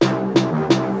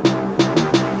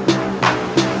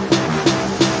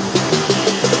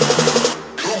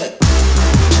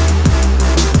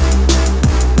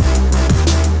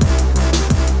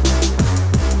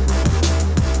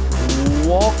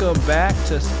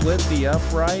to Split the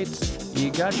Uprights.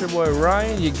 You got your boy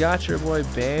Ryan, you got your boy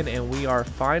Ben, and we are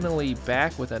finally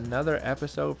back with another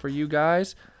episode for you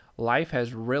guys. Life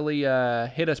has really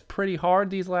hit us pretty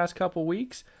hard these last couple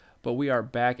weeks, but we are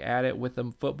back at it with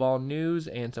some football news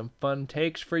and some fun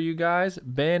takes for you guys.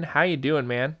 Ben, how you doing,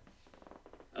 man?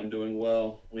 I'm doing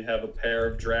well. We have a pair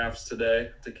of drafts today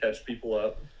to catch people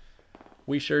up.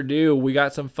 We sure do. We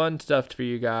got some fun stuff for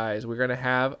you guys. We're going to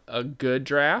have a good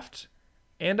draft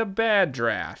and a bad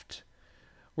draft.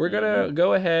 We're going to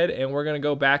go ahead and we're going to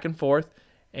go back and forth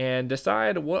and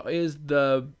decide what is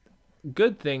the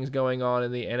good things going on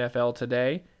in the NFL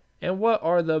today and what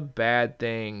are the bad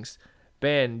things.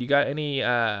 Ben, you got any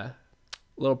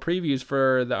little previews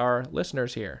for our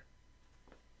listeners here?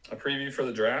 A preview for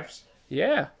the drafts?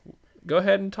 Yeah. Go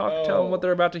ahead and tell them what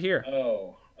they're about to hear.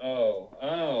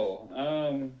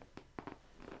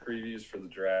 Previews for the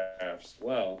drafts.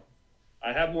 Well,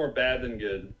 I have more bad than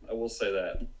good. I will say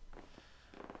that.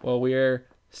 Well, we're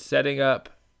setting up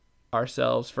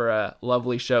ourselves for a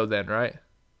lovely show then, right?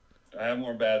 I have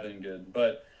more bad than good.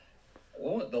 But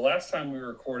the last time we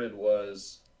recorded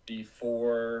was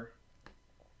before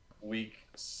week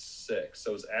 6.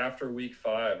 So it was after week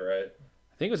 5, right?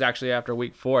 I think it was actually after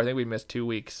week 4. I think we missed 2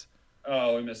 weeks.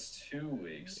 Oh, we missed 2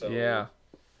 weeks. So yeah.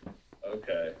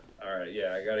 Okay. All right.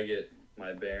 Yeah, I got to get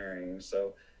my bearings.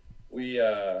 So we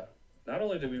not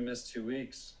only did we miss 2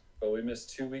 weeks, but we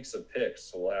missed 2 weeks of picks.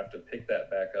 So we'll have to pick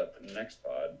that back up in the next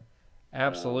pod.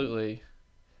 Absolutely.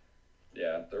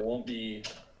 Yeah, there won't be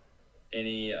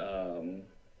any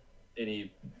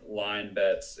line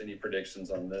bets, any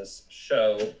predictions on this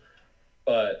show,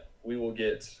 but we will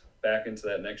get back into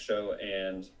that next show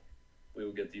and we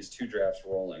will get these 2 drafts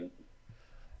rolling.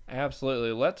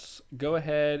 Absolutely. Let's go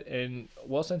ahead and,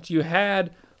 well, since you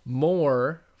had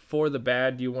more for the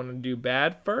bad, do you want to do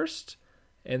bad first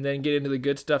and then get into the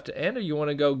good stuff to end, or you want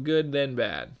to go good then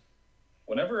bad?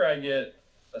 Whenever I get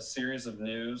a series of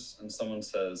news and someone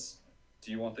says,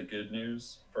 do you want the good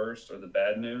news first or the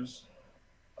bad news?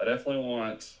 I definitely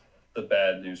want the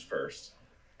bad news first,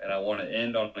 and I want to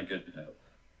end on a good note.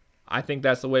 I think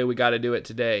that's the way we got to do it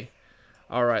today.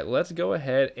 All right, let's go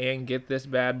ahead and get this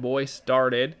bad boy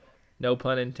started. No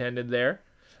pun intended there.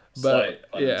 But,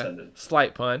 slight pun intended.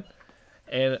 Slight pun.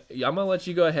 And I'm going to let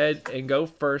you go ahead and go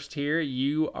first here.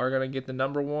 You are going to get the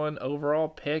number 1 overall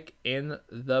pick in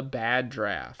the bad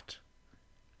draft.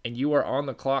 And you are on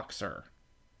the clock, sir.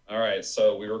 All right,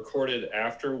 so we recorded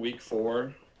after week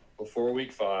 4, before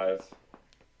week 5.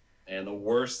 And the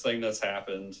worst thing that's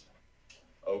happened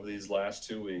over these last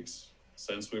 2 weeks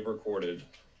since we've recorded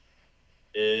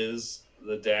is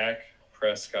the Dak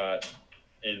Prescott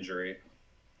injury.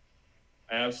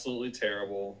 Absolutely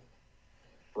terrible.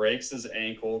 Breaks his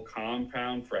ankle,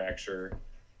 compound fracture.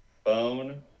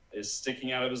 Bone is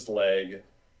sticking out of his leg.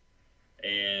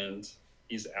 And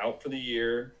he's out for the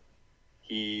year.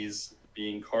 He's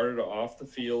being carted off the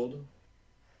field,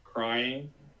 crying.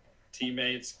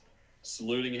 Teammates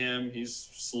saluting him. He's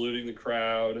saluting the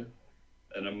crowd.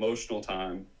 An emotional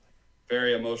time.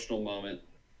 Very emotional moment.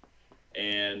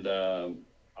 And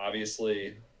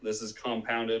obviously, this is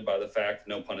compounded by the fact,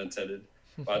 no pun intended,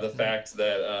 by the fact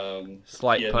that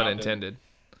slight pun intended.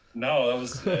 No, that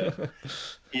was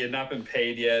he had not been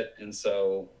paid yet, and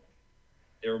so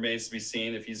it remains to be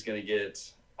seen if he's going to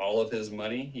get all of his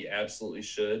money. He absolutely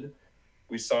should.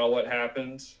 We saw what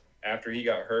happened after he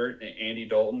got hurt, and Andy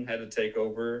Dalton had to take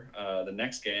over the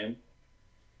next game.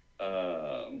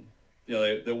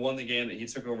 They won the game that he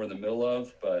took over in the middle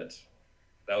of, but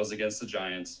that was against the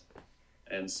Giants.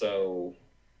 And so,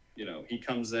 he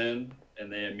comes in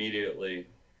and they immediately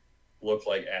look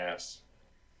like ass.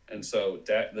 And so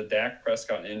the Dak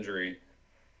Prescott injury,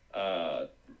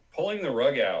 pulling the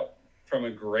rug out from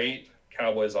a great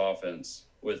Cowboys offense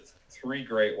with 3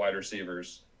 great wide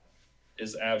receivers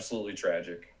is absolutely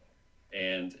tragic.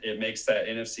 And it makes that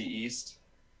NFC East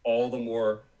all the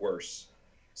more worse.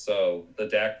 So the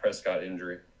Dak Prescott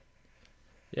injury.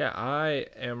 Yeah, I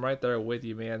am right there with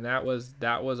you, man. That was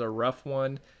a rough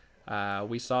one.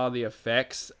 We saw the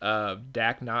effects of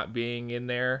Dak not being in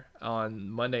there on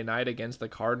Monday night against the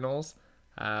Cardinals,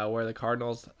 where the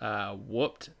Cardinals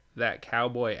whooped that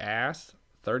Cowboy ass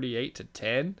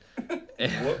 38-10.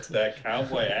 Whooped that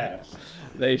Cowboy ass.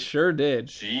 They sure did.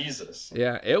 Jesus.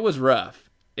 Yeah, it was rough.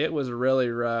 It was really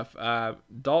rough.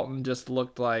 Dalton just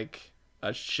looked like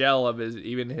a shell of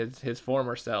his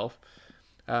former self.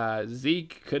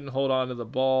 Zeke couldn't hold on to the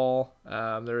ball.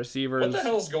 The receivers. What the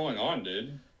hell's going on,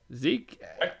 dude? Zeke.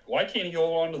 Why can't he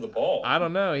hold on to the ball? I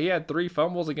don't know. He had 3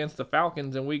 fumbles against the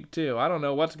Falcons in week 2. I don't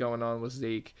know what's going on with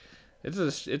Zeke.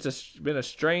 Been a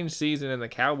strange season, and the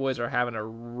Cowboys are having a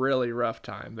really rough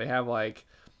time. They have like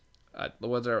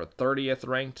was there a 30th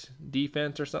ranked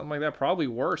defense or something like that? Probably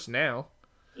worse now.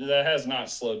 That has not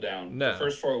slowed down. No. The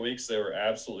first 4 weeks, they were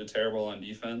absolutely terrible on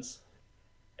defense,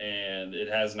 and it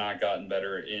has not gotten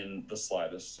better in the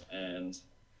slightest. And,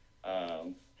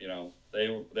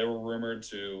 they were rumored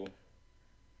to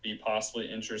be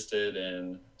possibly interested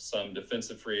in some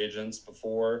defensive free agents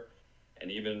before, and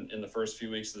even in the first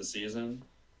few weeks of the season.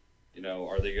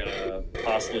 Are they going to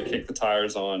possibly kick the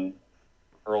tires on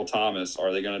Earl Thomas?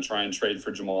 Are they going to try and trade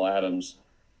for Jamal Adams?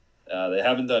 They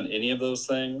haven't done any of those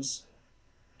things.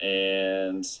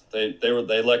 And they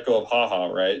let go of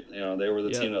HaHa, right? They were the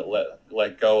team that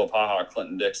let go of HaHa.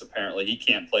 Clinton Dix, apparently he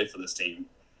can't play for this team,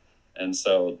 and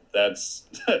so that's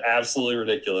absolutely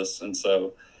ridiculous. And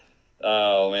so,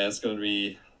 oh man, it's going to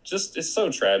be it's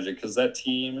so tragic because that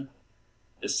team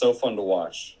is so fun to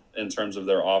watch in terms of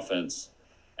their offense,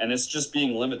 and it's just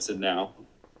being limited now.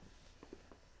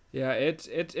 Yeah, it's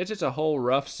just a whole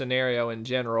rough scenario in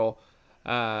general.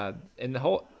 And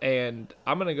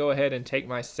I'm gonna go ahead and take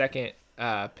my second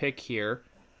pick here,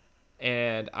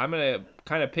 and I'm gonna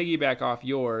kind of piggyback off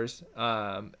yours.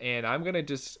 And I'm gonna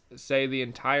just say the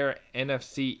entire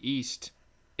NFC East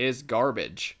is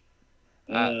garbage.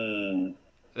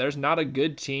 There's not a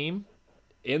good team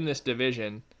in this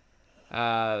division.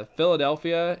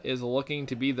 Philadelphia is looking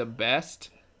to be the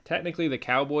best. Technically, the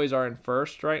Cowboys are in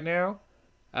first right now.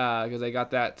 Because they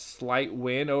got that slight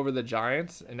win over the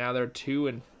Giants, and now they're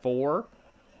 2-4.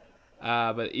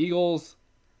 But Eagles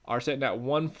are sitting at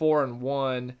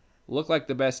 1-4-1, look like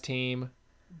the best team,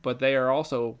 but they are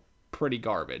also pretty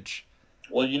garbage.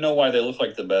 Well, you know why they look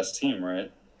like the best team, right?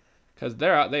 Because they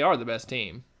are the best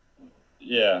team.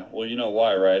 Yeah, well, you know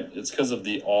why, right? It's because of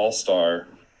the all-star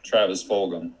Travis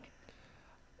Fulgham.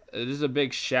 This is a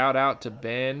big shout out to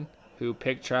Ben, who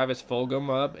picked Travis Fulgham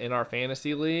up in our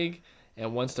fantasy league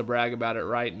and wants to brag about it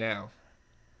right now.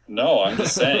 No, I'm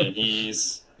just saying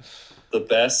he's the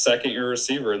best second-year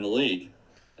receiver in the league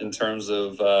in terms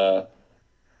of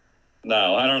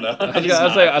no, I don't know. I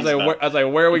was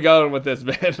like, where are we going with this,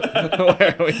 Ben?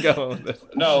 Where are we going with this?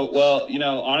 No, well,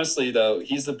 honestly, though,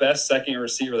 he's the best second-year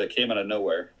receiver that came out of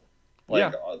nowhere.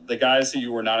 The guys who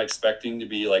you were not expecting to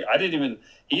be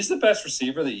he's the best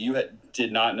receiver that you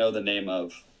did not know the name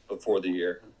of before the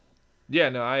year. Yeah,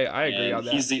 no, I agree on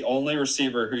that. He's the only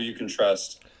receiver who you can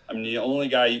trust. I mean, the only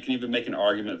guy you can even make an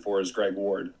argument for is Greg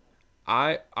Ward.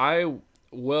 I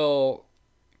will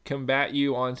combat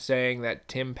you on saying that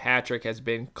Tim Patrick has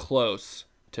been close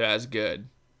to as good.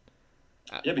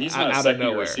 Yeah, but he's not a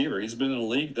second-year receiver. He's been in the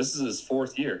league. This is his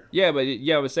fourth year. Yeah,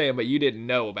 I was saying, but you didn't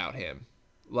know about him.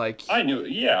 I knew.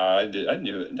 Yeah, I did. I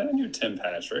knew Tim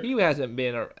Patrick. He hasn't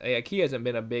been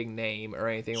a big name or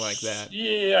anything like that.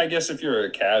 Yeah, I guess if you're a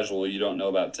casual, you don't know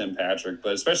about Tim Patrick,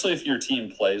 but especially if your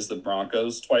team plays the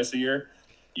Broncos twice a year,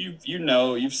 you've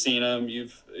seen him.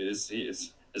 Is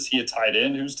he a tight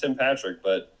end? Who's Tim Patrick?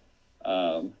 But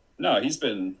no, he's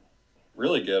been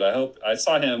really good. I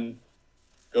saw him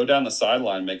go down the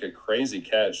sideline, make a crazy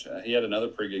catch. He had another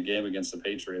pretty good game against the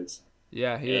Patriots.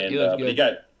 Yeah, he looked good.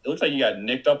 But it looks like he got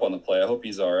nicked up on the play. I hope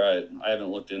he's all right. I haven't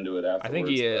looked into it afterwards. I think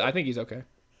he is. I think he's okay.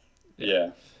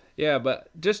 Yeah. Yeah, but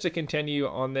just to continue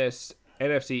on this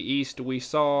NFC East, we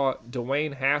saw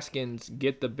Dwayne Haskins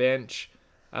get the bench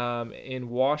in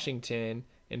Washington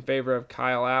in favor of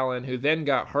Kyle Allen, who then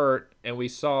got hurt, and we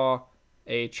saw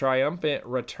a triumphant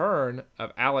return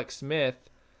of Alex Smith,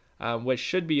 which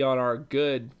should be on our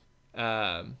good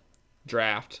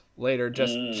draft later,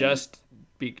 just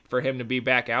for him to be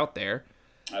back out there.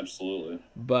 Absolutely.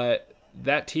 But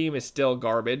that team is still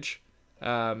garbage.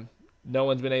 No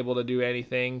one's been able to do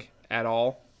anything at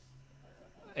all.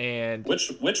 And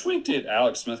which week did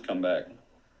Alex Smith come back?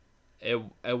 I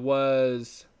think it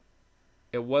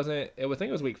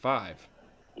was week 5.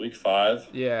 Week 5?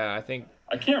 Yeah, I think.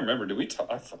 I can't remember. Did we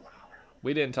talk?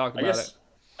 We didn't talk about it.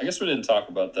 I guess we didn't talk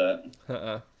about that.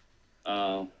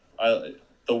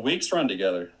 The weeks run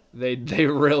together. They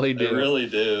really do. They really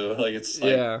do.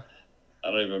 Yeah. I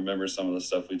don't even remember some of the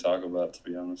stuff we talk about, to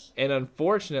be honest. And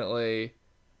unfortunately,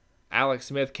 Alex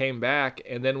Smith came back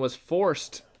and then was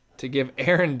forced to give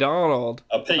Aaron Donald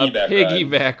a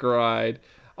piggyback ride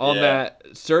on that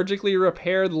surgically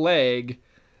repaired leg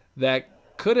that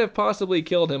could have possibly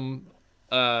killed him,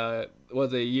 was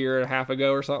it a year and a half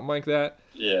ago or something like that?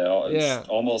 Yeah, it's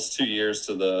almost 2 years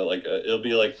to it'll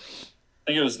be I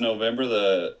think it was November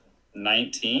the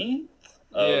 19th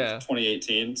of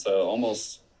 2018, so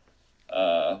almost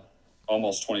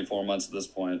 24 months at this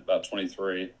point, about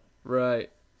 23. Right.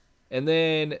 And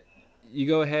then you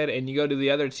go ahead and you go to the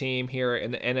other team here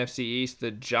in the NFC East,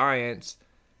 the Giants,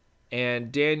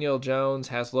 and Daniel Jones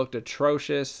has looked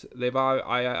atrocious. They've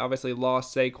obviously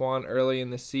lost Saquon early in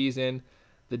the season.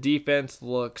 The defense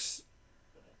looks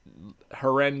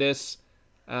horrendous.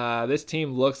 This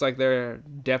team looks like they're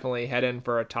definitely heading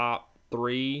for a top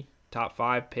 3, top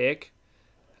 5 pick.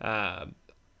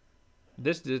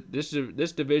 This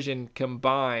division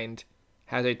combined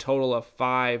has a total of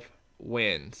 5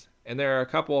 wins, and there are a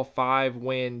couple of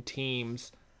 5-win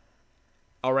teams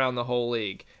around the whole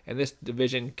league, and this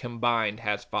division combined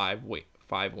has 5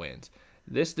 wins.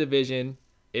 This division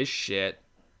is shit,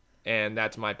 and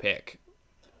that's my pick.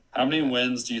 How many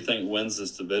wins do you think wins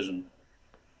this division?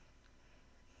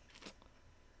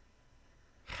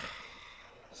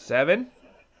 7?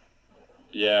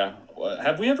 Yeah.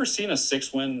 Have we ever seen a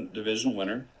 6-win division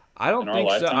winner? I don't think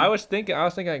so. lifetime? I was thinking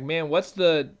like, man, what's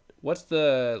the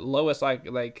lowest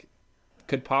like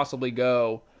could possibly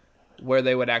go where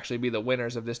they would actually be the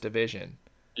winners of this division?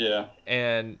 Yeah.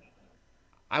 And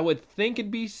I would think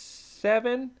it'd be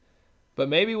 7, but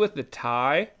maybe with the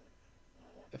tie,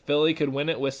 Philly could win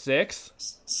it with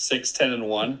 6.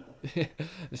 6-10-1.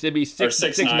 This would be 6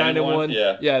 6-9 and 1.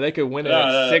 Yeah. They could win it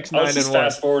No, at 6 I 9 was and just 1.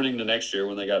 fast forwarding to next year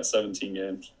when they got 17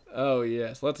 games. Oh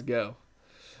yes, let's go.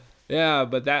 Yeah,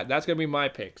 but that's gonna be my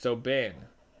pick. So Ben,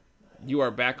 you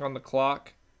are back on the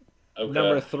clock. Okay.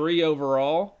 Number 3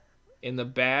 overall in the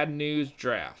bad news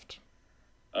draft.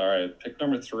 All right, pick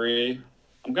number 3.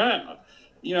 I'm gonna,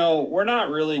 we're not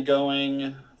really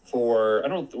going for.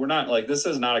 We're not like, this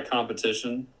is not a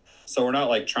competition, so we're not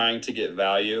like trying to get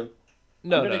value. I'm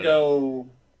gonna go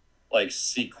like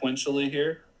sequentially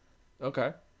here,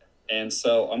 Okay. and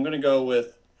so I'm gonna go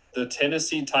with the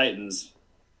Tennessee Titans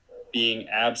being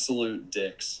absolute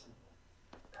dicks.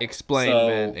 Explain, So-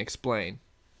 Ben. Explain.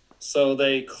 So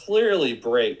they clearly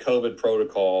break COVID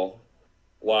protocol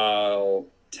while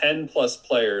 10 plus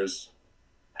players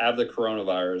have the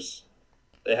coronavirus.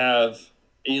 They have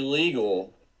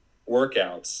illegal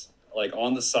workouts like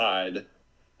on the side,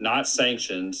 not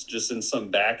sanctioned, just in some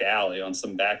back alley on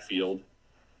some backfield.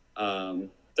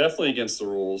 Definitely against the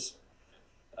rules.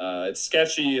 It's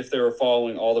sketchy if they were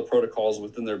following all the protocols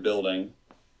within their building.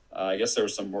 I guess there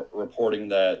was some reporting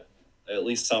that at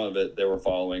least some of it they were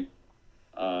following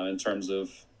in terms of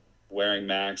wearing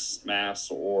masks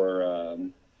or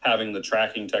having the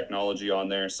tracking technology on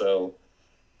there so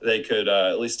they could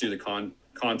at least do the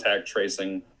contact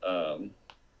tracing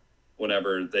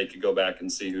whenever they could go back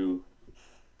and see who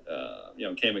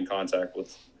came in contact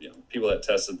with people that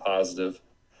tested positive.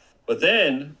 But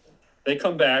then they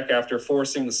come back after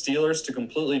forcing the Steelers to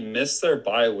completely miss their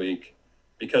bye week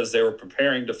because they were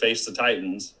preparing to face the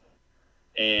Titans.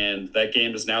 And that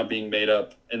game is now being made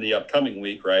up in the upcoming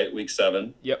week, right? Week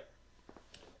 7. Yep.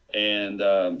 And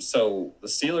so the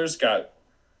Steelers got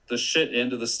the shit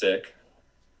into the stick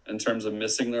in terms of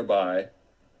missing their bye.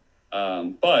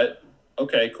 But,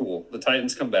 okay, cool. The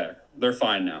Titans come back. They're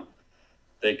fine now.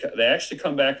 They actually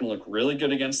come back and look really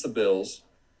good against the Bills.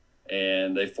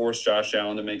 And they forced Josh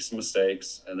Allen to make some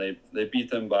mistakes. And they beat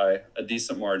them by a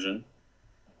decent margin.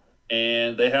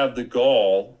 And they have the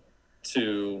gall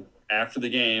to, after the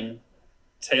game,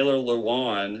 Taylor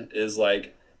Lewan is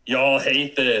like, y'all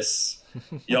hate this.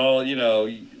 Y'all,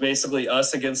 basically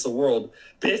us against the world.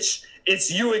 Bitch,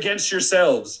 it's you against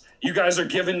yourselves. You guys are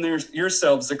giving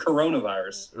yourselves the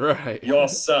coronavirus. Right. Y'all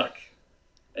suck.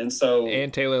 And so...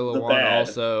 And Taylor Lewan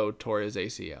also tore his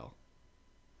ACL.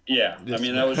 Yeah. I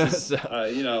mean, that was just,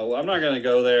 I'm not going to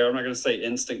go there. I'm not going to say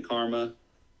instant karma.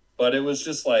 But it was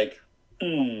just like,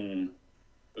 It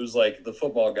was like the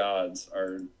football gods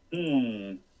are,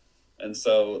 And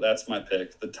so that's my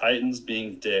pick. The Titans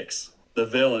being dicks. The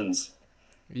villains.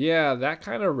 Yeah, that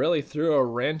kind of really threw a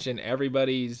wrench in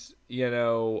everybody's,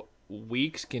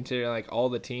 weeks, considering like all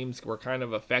the teams were kind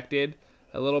of affected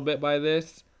a little bit by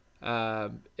this.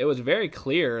 It was very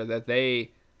clear that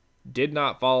they did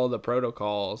not follow the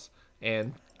protocols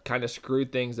and kind of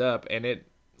screwed things up, and it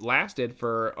lasted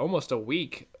for almost a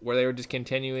week where they were just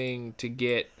continuing to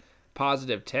get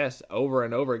positive tests over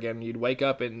and over again. You'd wake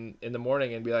up in the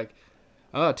morning and be like,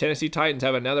 oh, Tennessee Titans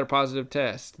have another positive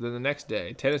test. Then the next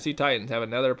day, Tennessee Titans have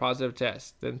another positive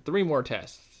test. Then 3 more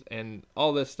tests and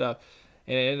all this stuff.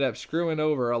 And it ended up screwing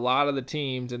over a lot of the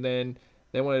teams. And then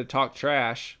they wanted to talk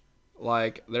trash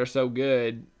like they're so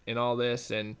good and all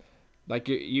this. And like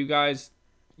you guys,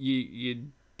 you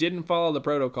didn't follow the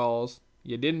protocols.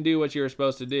 You didn't do what you were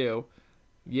supposed to do.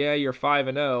 Yeah, you're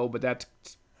 5-0, but that's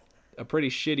a pretty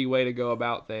shitty way to go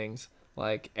about things.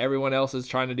 Like everyone else is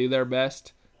trying to do their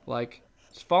best. Like,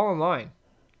 just fall in line.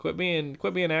 Quit being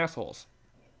assholes.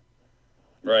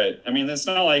 Right. I mean, it's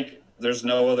not like there's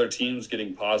no other teams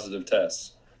getting positive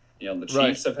tests. The Right.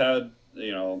 Chiefs have had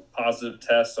positive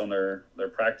tests on their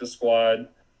practice squad.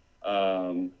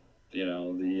 The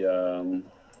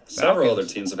several other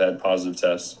Falcons. teams have had positive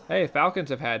tests. Hey, Falcons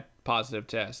have had positive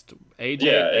tests. AJ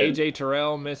Yeah, and AJ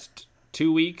Terrell missed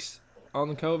 2 weeks on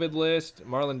the COVID list.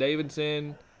 Marlon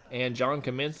Davidson and John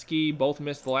Kaminsky both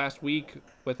missed the last week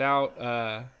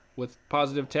without with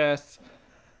positive tests.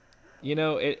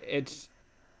 It's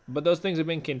but those things have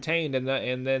been contained, and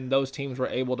then those teams were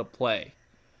able to play.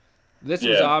 This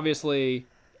was yeah, obviously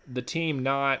the team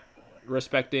not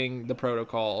respecting the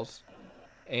protocols,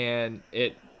 and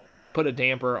it put a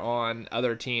damper on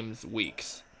other teams'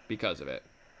 weeks because of it.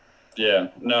 yeah.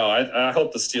 No, I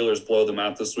hope the Steelers blow them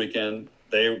out this weekend.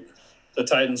 The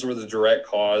Titans were the direct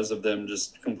cause of them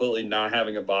just completely not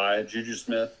having a bye. Juju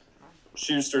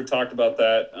Smith-Schuster talked about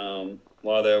that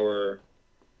while they were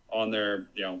on their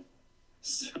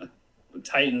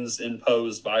Titans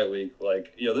imposed bye week.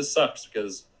 Like, this sucks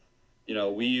because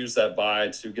we use that bye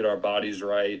to get our bodies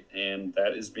right, and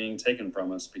that is being taken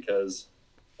from us because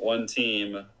one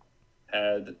team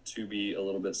had to be a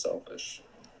little bit selfish.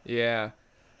 Yeah,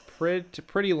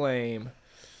 pretty lame.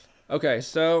 Okay,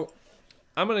 so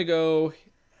I'm gonna go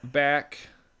back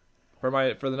for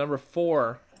the number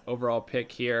 4 overall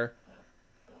pick here.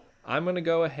 I'm gonna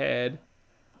go ahead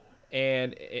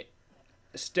and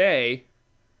stay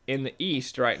in the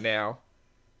East right now,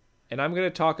 and I'm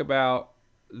gonna talk about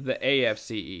the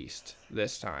AFC East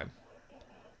this time.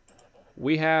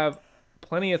 We have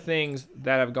plenty of things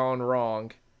that have gone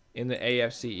wrong in the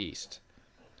AFC East.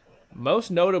 Most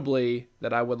notably,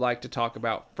 that I would like to talk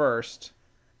about first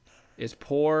is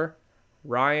poor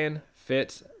Ryan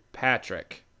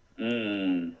Fitzpatrick.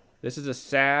 Mm. This is a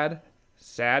sad,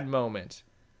 sad moment.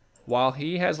 While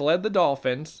he has led the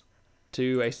Dolphins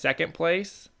to a second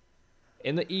place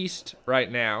in the East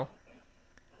right now,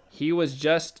 he was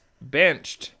just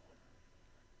benched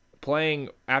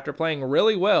after playing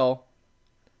really well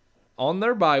on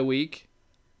their bye week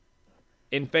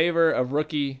in favor of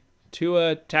rookie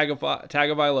Tua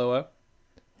Tagovailoa.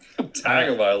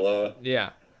 Tagovailoa. Yeah.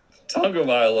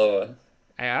 Tagovailoa.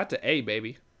 Hey, that's an A,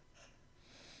 baby.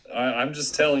 I'm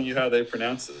just telling you how they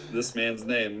pronounce this man's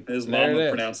name. His There it mama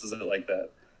is. pronounces it like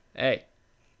that. Hey,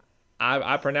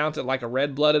 I pronounce it like a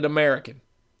red-blooded American.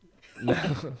 No,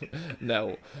 no,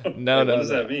 no, What no,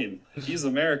 does no. that mean? He's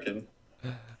American.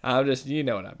 I'm just, you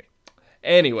know what I mean.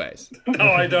 Anyways, No,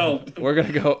 I don't. we're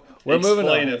gonna go. We're moving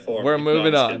Explain on. it for We're me.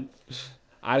 moving No, I'm on.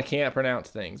 I can't pronounce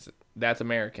things. That's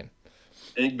American.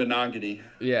 kidding. Igbenogany.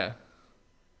 Yeah.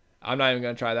 I'm not even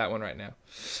gonna try that one right now.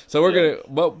 So we're gonna.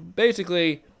 Well,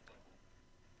 basically,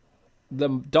 the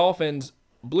Dolphins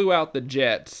blew out the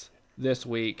Jets this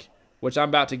week, which I'm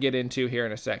about to get into here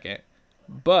in a second.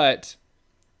 But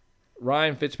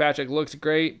Ryan Fitzpatrick looks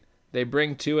great. They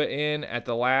bring Tua in at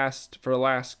the last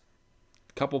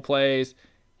couple plays.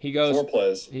 He goes 4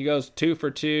 plays. He goes 2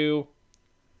 for 2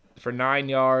 for 9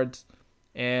 yards,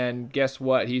 and guess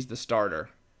what? He's the starter.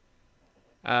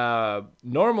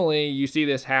 Normally, you see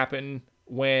this happen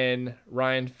when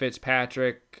Ryan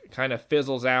Fitzpatrick kind of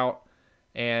fizzles out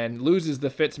and loses the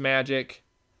Fitz magic.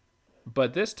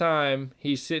 But this time,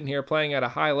 he's sitting here playing at a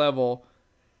high level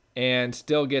and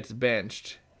still gets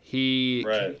benched. He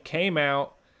came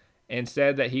out and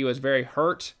said that he was very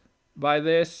hurt by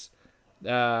this.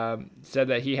 Said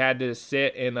that he had to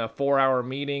sit in a 4-hour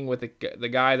meeting with the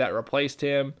guy that replaced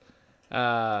him.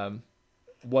 Said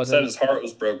his heart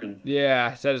was broken.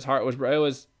 Yeah, said his heart was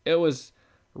broken. It was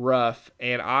rough,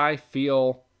 and I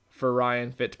feel for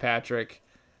Ryan Fitzpatrick.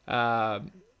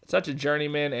 Such a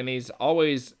journeyman, and he's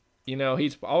always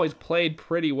played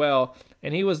pretty well,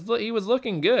 and he was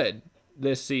looking good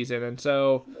this season, and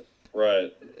so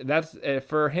that's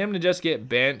for him to just get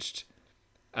benched.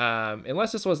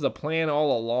 Unless this was the plan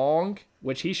all along,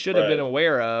 which he should have been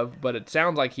aware of, but it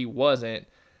sounds like he wasn't.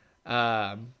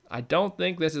 I don't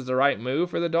think this is the right move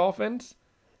for the Dolphins.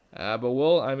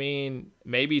 But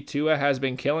maybe Tua has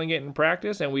been killing it in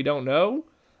practice and we don't know.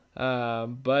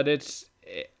 But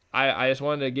I just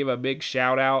wanted to give a big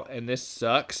shout out, and this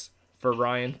sucks for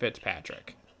Ryan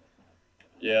Fitzpatrick.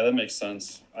 Yeah, that makes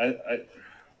sense.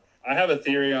 I have a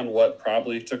theory on what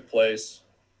probably took place.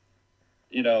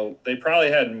 They probably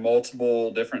had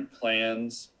multiple different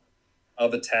plans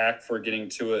of attack for getting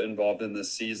Tua involved in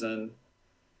this season,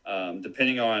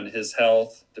 depending on his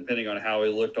health, depending on how he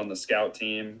looked on the scout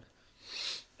team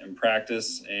in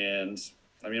practice, and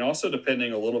also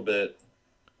depending a little bit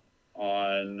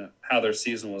on how their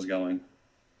season was going.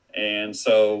 And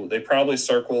so they probably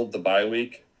circled the bye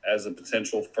week as a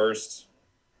potential first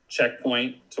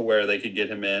checkpoint to where they could get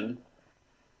him in.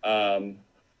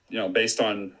 based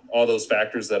on all those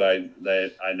factors that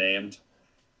I named.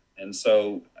 And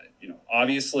so,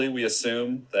 obviously we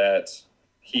assume that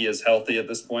he is healthy at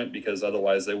this point because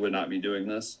otherwise they would not be doing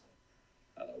this.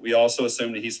 We also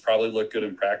assume that he's probably looked good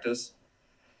in practice.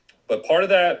 But part of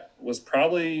that was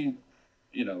probably,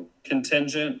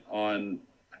 contingent on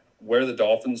where the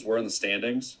Dolphins were in the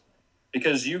standings.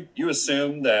 Because you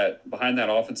assume that behind that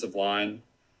offensive line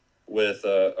with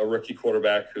a rookie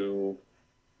quarterback who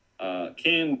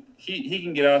he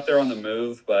can get out there on the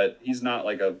move, but he's not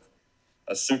like a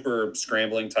super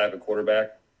scrambling type of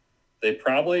quarterback. They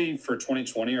probably for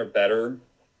 2020 are better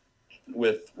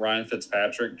with Ryan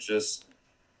Fitzpatrick just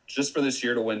for this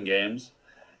year to win games.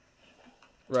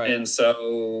 Right. And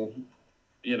so,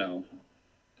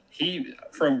 he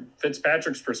from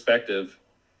Fitzpatrick's perspective,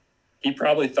 he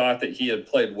probably thought that he had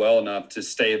played well enough to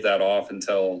stave that off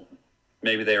until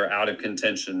maybe they are out of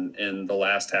contention in the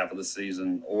last half of the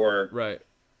season, or Right.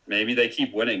 maybe they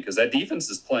keep winning because that defense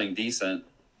is playing decent.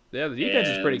 Yeah, the defense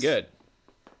is pretty good.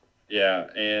 Yeah,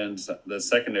 and the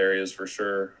secondary is for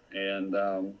sure. And,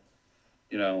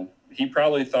 he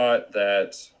probably thought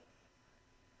that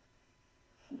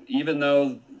even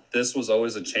though this was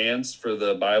always a chance for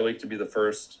the bye week to be the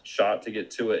first shot to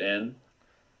get Tua in,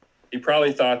 he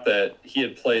probably thought that he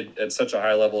had played at such a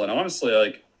high level. And honestly,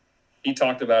 like he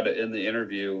talked about it in the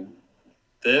interview,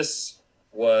 this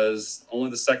was only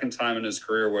the second time in his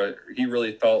career where he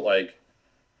really felt like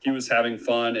he was having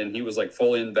fun and he was like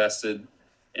fully invested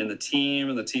in the team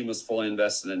and the team was fully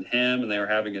invested in him and they were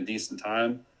having a decent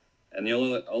time. And the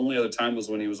only other time was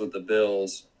when he was with the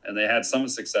Bills and they had some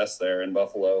success there in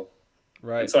Buffalo.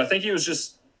 Right. And so I think he was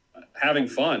just having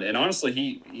fun. And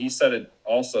honestly, he said it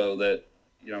also that,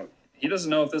 he doesn't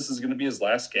know if this is going to be his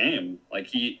last game. Like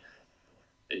he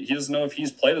doesn't know if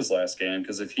he's played his last game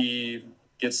because if he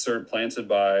gets planted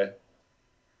by,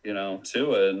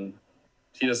 Tua and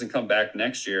he doesn't come back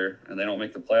next year and they don't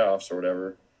make the playoffs or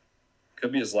whatever,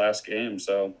 could be his last game.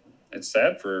 So it's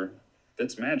sad for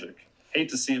Fitzmagic. Hate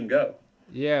to see him go.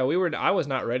 Yeah, I was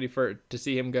not ready to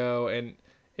see him go, and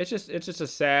it's just a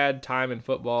sad time in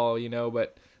football,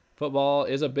 but football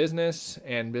is a business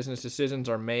and business decisions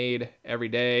are made every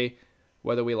day,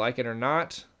 whether we like it or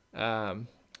not. Kind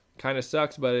of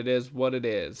sucks, but it is what it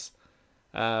is.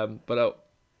 But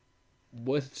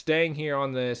with staying here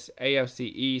on this AFC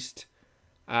East,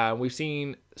 we've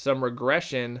seen some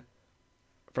regression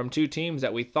from two teams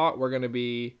that we thought were going to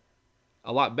be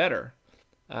a lot better.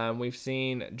 We've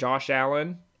seen Josh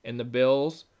Allen and the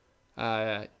Bills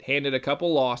handed a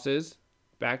couple losses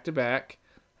back to back.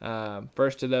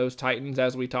 First to those Titans,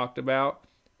 as we talked about,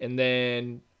 and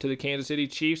then to the Kansas City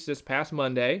Chiefs this past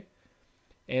Monday.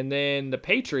 And then the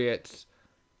Patriots,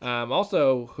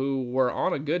 also, who were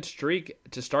on a good streak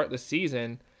to start the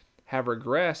season, have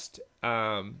regressed.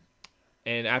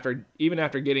 And after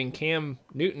getting Cam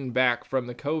Newton back from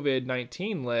the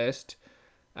COVID-19 list,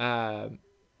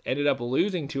 ended up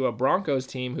losing to a Broncos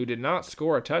team who did not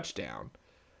score a touchdown.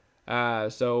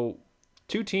 So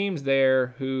two teams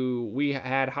there who we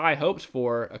had high hopes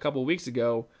for a couple weeks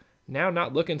ago, now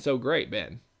not looking so great,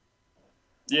 Ben.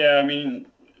 Yeah, I mean,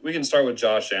 we can start with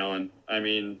Josh Allen. I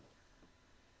mean,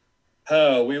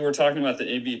 we were talking about the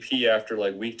MVP after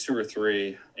like week 2 or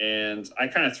 3, and I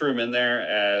kind of threw him in there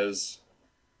as,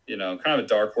 kind of a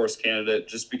dark horse candidate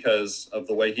just because of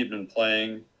the way he'd been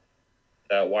playing.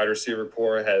 That wide receiver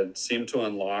core had seemed to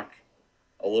unlock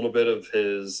a little bit of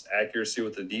his accuracy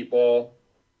with the deep ball,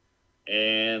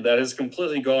 and that has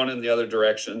completely gone in the other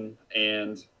direction.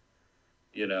 And,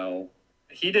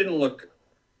 he didn't look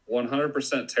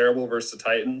 100% terrible versus the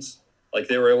Titans. Like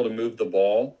they were able to move the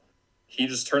ball. He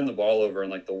just turned the ball over in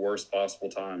like the worst possible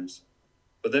times.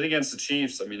 But then against the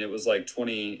Chiefs, I mean, it was like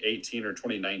 2018 or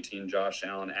 2019 Josh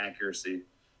Allen accuracy.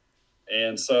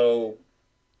 And so,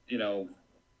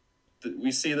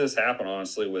 we see this happen,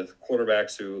 honestly, with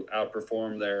quarterbacks who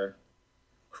outperform their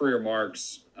career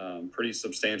marks pretty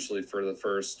substantially for the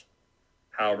first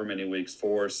however many weeks,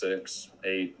 4, 6,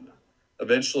 8.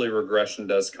 Eventually, regression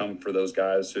does come for those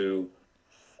guys who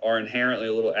are inherently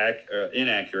a little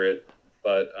inaccurate.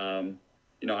 But,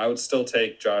 I would still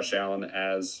take Josh Allen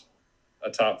as a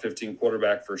top 15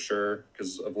 quarterback for sure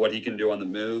because of what he can do on the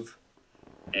move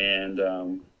and,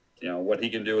 what he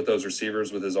can do with those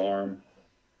receivers with his arm,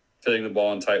 fitting the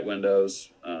ball in tight windows.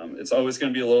 It's always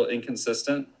going to be a little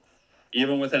inconsistent.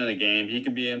 Even within a game, he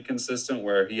can be inconsistent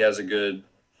where he has a good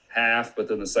half, but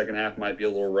then the second half might be a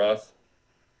little rough.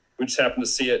 We just happened to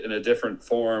see it in a different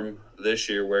form this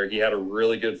year where he had a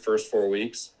really good first 4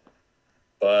 weeks,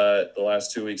 but the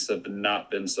last 2 weeks have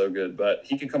not been so good. But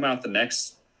he could come out the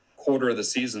next quarter of the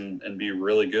season and be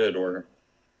really good, or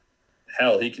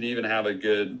hell, he could even have a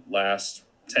good last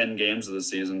 10 games of the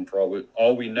season for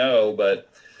all we know. But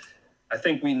I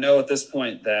think we know at this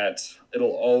point that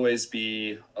it'll always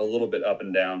be a little bit up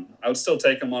and down. I would still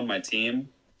take him on my team.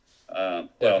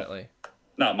 Definitely.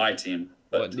 Not my team,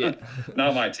 but yeah.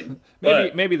 not my team.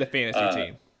 Maybe the fantasy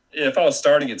team. If I was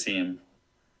starting a team,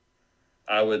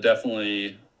 I would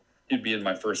definitely he'd be in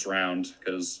my first round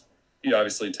because you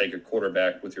obviously take a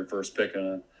quarterback with your first pick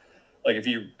like if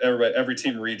you every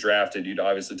team redrafted, you'd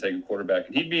obviously take a quarterback,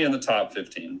 and he'd be in the top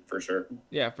 15 for sure.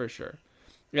 Yeah, for sure.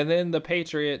 And then the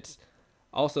Patriots,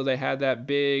 also they had that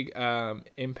big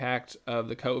impact of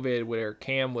the COVID where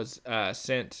Cam was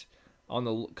sent on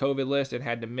the COVID list and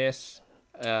had to miss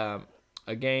a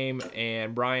game,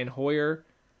 and Brian Hoyer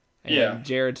and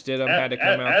Jared Stidham had to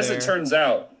come out as there. As it turns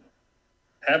out,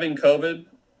 having COVID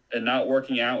and not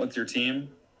working out with your team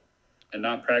and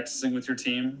not practicing with your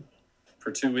team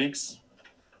for 2 weeks,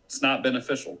 it's not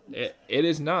beneficial. It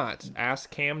is not. Ask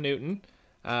Cam Newton,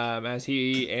 as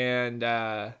he and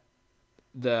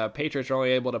the Patriots are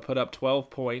only able to put up 12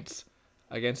 points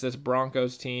against this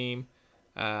Broncos team,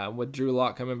 with Drew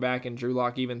Lock coming back, and Drew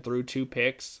Lock even threw 2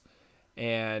 picks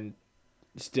and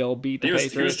still beat the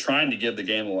Patriots. He was trying to give the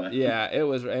game away. Yeah, it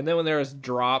was. And then when there was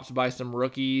drops by some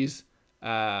rookies,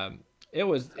 it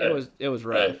was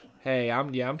rough. Hey,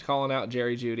 I'm calling out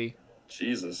Jerry Jeudy.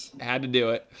 Jesus. Had to do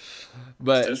it.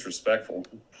 But it's disrespectful.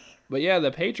 But yeah, the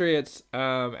Patriots,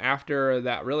 after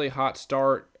that really hot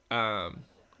start,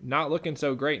 not looking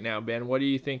so great now, Ben. What do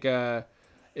you think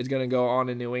is going to go on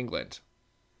in New England?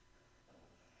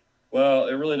 Well,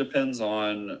 it really depends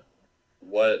on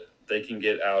what they can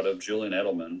get out of Julian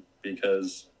Edelman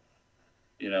because,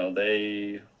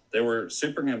 they were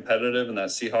super competitive in that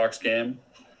Seahawks game.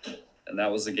 And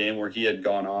that was the game where he had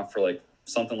gone off for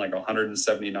something like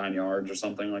 179 yards or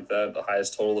something like that, the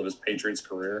highest total of his Patriots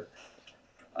career.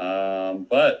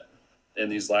 But in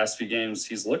these last few games,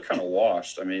 he's looked kind of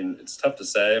washed. I mean, it's tough to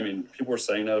say. I mean, people were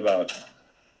saying that about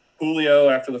Julio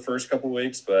after the first couple of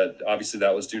weeks, but obviously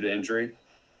that was due to injury.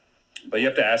 But you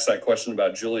have to ask that question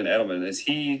about Julian Edelman. Is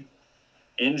he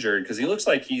injured? Because he looks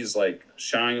like he's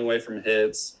shying away from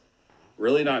hits,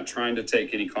 really not trying to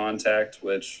take any contact,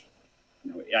 which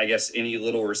I guess any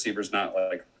little receiver's not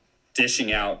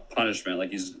dishing out punishment,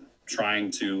 like he's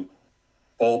trying to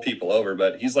bowl people over,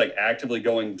 but he's actively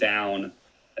going down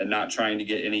and not trying to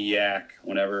get any yak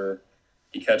whenever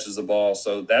he catches the ball.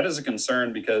 So that is a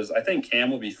concern because I think Cam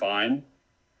will be fine.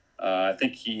 I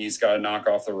think he's got to knock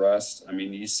off the rust. I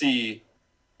mean, you see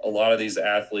a lot of these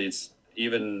athletes,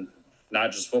 even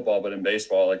not just football, but in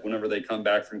baseball, whenever they come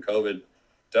back from COVID,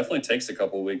 definitely takes a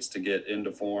couple of weeks to get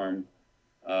into form.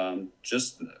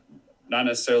 Just not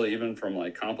necessarily even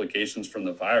from complications from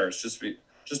the virus, just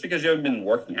because you haven't been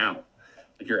working out,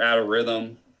 you're out of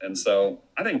rhythm. And so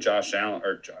I think I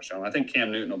think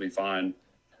Cam Newton will be fine.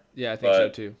 Yeah, I think so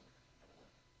too.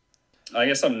 I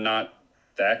guess I'm not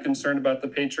that concerned about the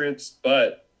Patriots,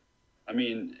 but I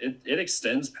mean, it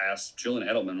extends past Julian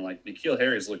Edelman. N'Keal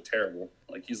Harry's looked terrible.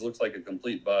 He's looked like a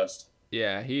complete bust.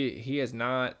 Yeah, he has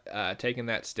not taken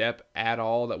that step at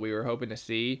all that we were hoping to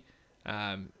see.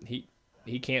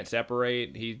 He can't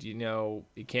separate. He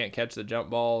can't catch the jump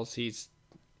balls. He's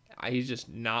just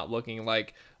not looking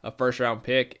like a first round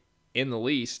pick in the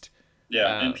least.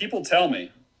 Yeah, and people tell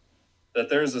me that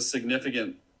there's a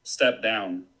significant step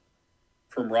down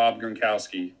from Rob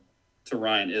Gronkowski to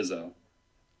Ryan Izzo.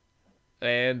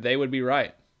 And they would be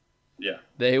right. Yeah.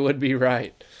 They would be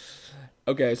right.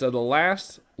 Okay, so the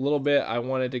last little bit I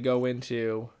wanted to go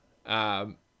into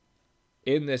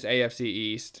in this AFC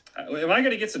East. Am I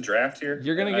going to get to draft here?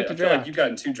 You're going to get to draft. I feel like you've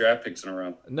gotten 2 draft picks in a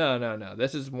row. No.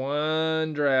 This is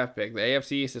 1 draft pick. The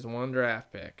AFC East is 1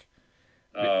 draft pick.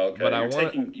 Oh, okay. But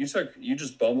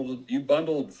you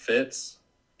bundled Fitz,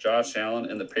 Josh Allen,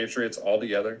 and the Patriots all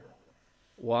together.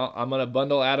 Well, I'm going to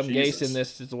bundle Adam Gase in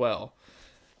this as well,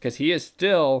 because he is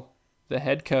still the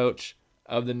head coach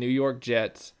of the New York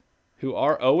Jets, who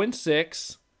are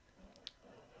 0-6,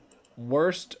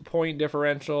 worst point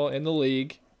differential in the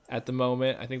league at the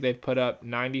moment. I think they've put up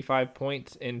 95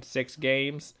 points in 6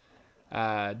 games.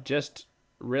 Just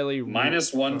really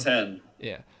minus 110.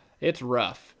 Yeah, it's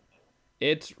rough.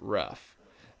 It's rough.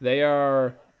 They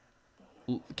are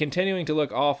continuing to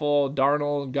look awful.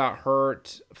 Darnold got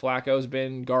hurt. Flacco's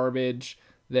been garbage.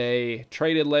 They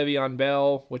traded Le'Veon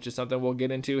Bell, which is something we'll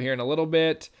get into here in a little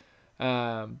bit.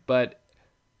 But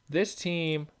this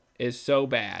team is so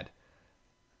bad.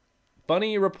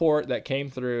 Funny report that came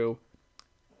through.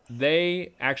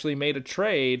 They actually made a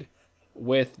trade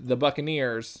with the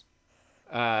Buccaneers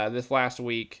this last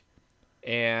week.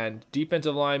 And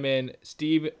defensive lineman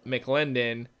Steve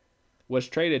McLendon was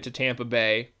traded to Tampa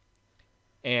Bay.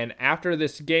 And after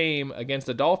this game against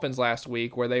the Dolphins last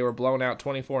week, where they were blown out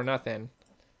 24-0,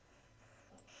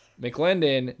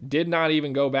 McClendon did not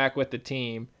even go back with the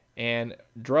team and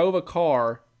drove a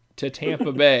car to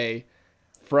Tampa Bay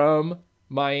from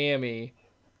Miami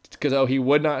because he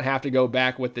would not have to go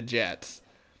back with the Jets.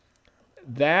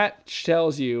 That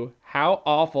tells you how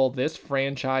awful this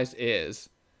franchise is,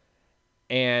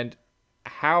 and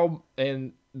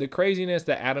the craziness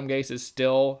that Adam Gase is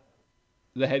still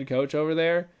the head coach over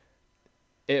there.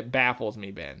 It baffles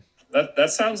me, Ben. That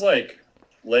sounds like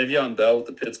Le'Veon Bell with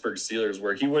the Pittsburgh Steelers,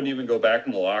 where he wouldn't even go back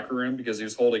in the locker room because he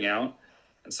was holding out,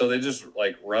 and so they just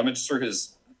like rummaged through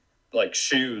his like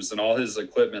shoes and all his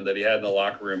equipment that he had in the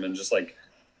locker room, and just like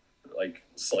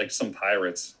some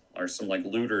pirates or some like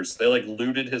looters, they like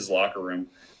looted his locker room.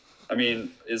 I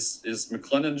mean, is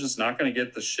McClendon just not going to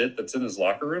get the shit that's in his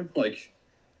locker room? Like,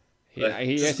 leave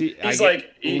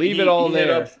it all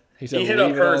there. He hit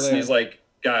up Hurts and he's like,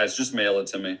 guys, just mail it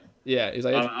to me. Yeah, he's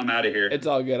like, I'm out of here. It's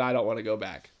all good. I don't want to go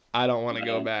back.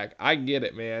 Go back. I get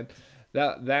it, man.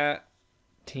 That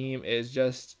team is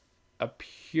just a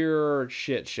pure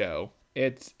shit show.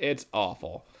 It's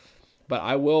awful. But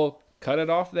I will cut it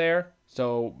off there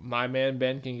so my man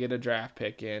Ben can get a draft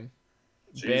pick in.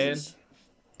 Jesus. Ben,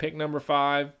 pick number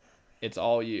 5. It's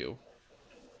all you.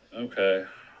 Okay.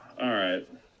 All right.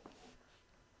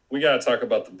 We got to talk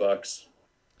about the Bucs.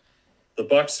 The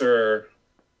Bucs they're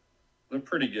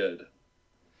pretty good.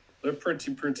 They're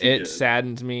pretty good. It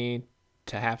saddens me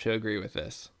to have to agree with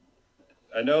this.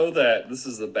 I know that this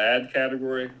is the bad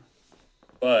category,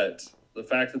 but the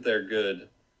fact that they're good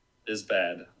is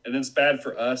bad. And it's bad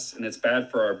for us, and it's bad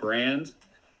for our brand.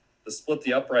 The Split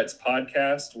the Uprights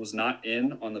podcast was not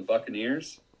in on the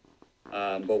Buccaneers,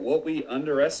 but what we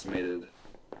underestimated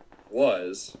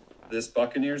was this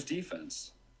Buccaneers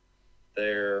defense.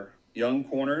 Their young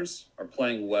corners are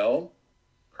playing well.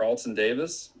 Carlton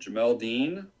Davis, Jamel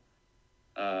Dean.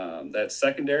 That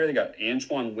secondary, they got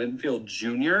Antoine Winfield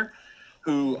Jr.,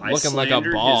 who looking like a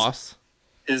boss.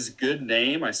 His good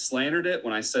name. I slandered it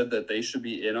when I said that they should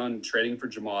be in on trading for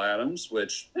Jamal Adams,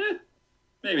 which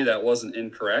maybe that wasn't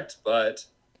incorrect, but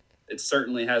it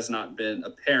certainly has not been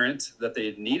apparent that they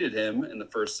had needed him in the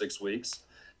first 6 weeks,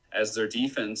 as their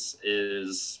defense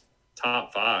is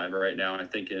top 5 right now, I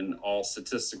think, in all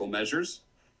statistical measures.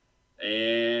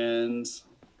 And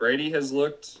Brady has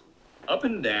looked up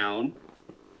and down,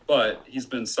 but he's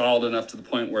been solid enough to the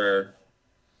point where,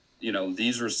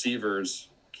 these receivers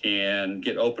can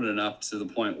get open enough to the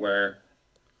point where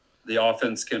the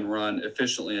offense can run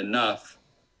efficiently enough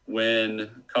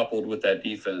when coupled with that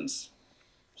defense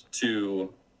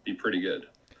to be pretty good.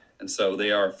 And so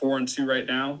they are 4-2 right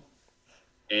now.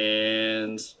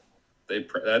 And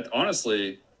that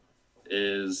honestly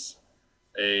is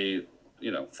a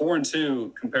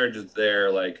 4-2 compared to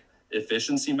their like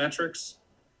efficiency metrics,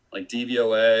 like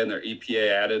DVOA and their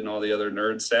EPA added and all the other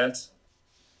nerd stats.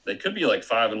 They could be like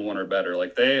 5-1 or better.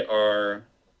 Like they are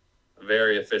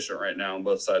very efficient right now on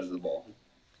both sides of the ball.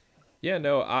 Yeah,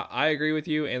 no, I agree with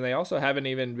you. And they also haven't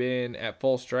even been at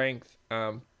full strength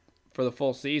for the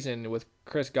full season. With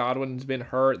Chris Godwin's been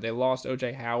hurt. They lost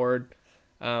O.J. Howard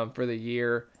for the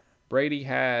year. Brady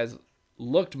has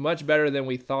looked much better than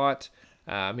we thought.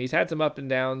 He's had some up and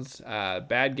downs.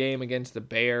 Bad game against the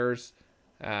Bears.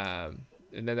 And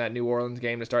then that New Orleans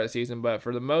game to start the season. But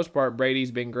for the most part,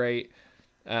 Brady's been great.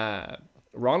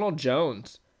 Ronald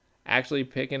Jones actually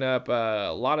picking up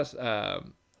a lot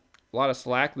of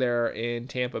slack there in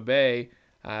Tampa Bay.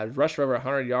 Rushed for over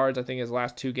 100 yards, I think, his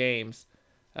last 2 games.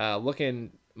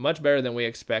 Looking much better than we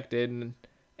expected.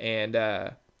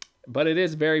 But it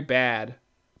is very bad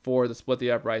for the Split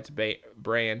the Uprights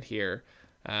brand here.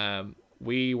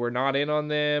 We were not in on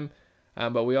them,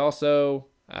 but we also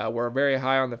were very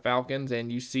high on the Falcons,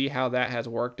 and you see how that has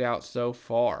worked out so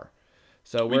far.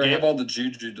 So we gave all the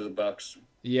juju to the Bucs.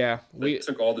 Yeah, we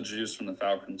took all the juice from the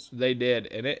Falcons. They did,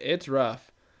 and it's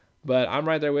rough. But I'm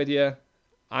right there with you.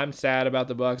 I'm sad about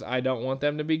the Bucs. I don't want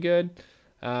them to be good,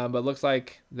 but looks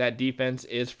like that defense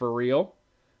is for real.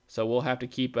 So we'll have to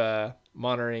keep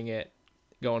monitoring it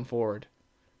going forward.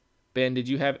 Ben, did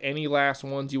you have any last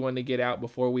ones you wanted to get out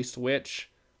before we switch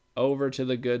over to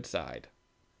the good side?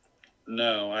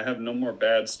 No, I have no more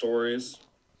bad stories.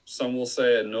 Some will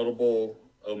say a notable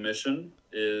omission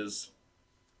is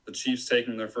the Chiefs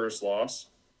taking their first loss.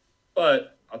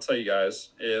 But I'll tell you guys,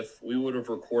 if we would have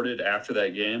recorded after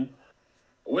that game,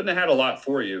 I wouldn't have had a lot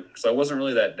for you because I wasn't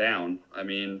really that down. I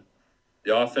mean,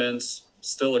 the offense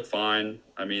still looked fine.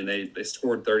 I mean, they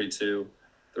scored 32.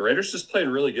 The Raiders just played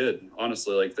really good,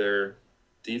 honestly. Like, they're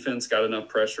defense got enough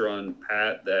pressure on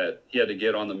Pat that he had to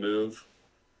get on the move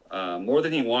more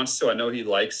than he wants to. I know he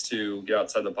likes to get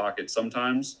outside the pocket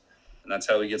sometimes, and that's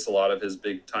how he gets a lot of his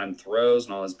big time throws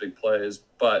and all his big plays.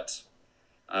 But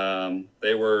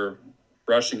they were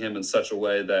rushing him in such a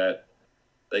way that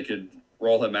they could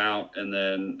roll him out, and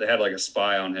then they had like a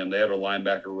spy on him. They had a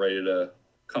linebacker ready to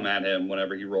come at him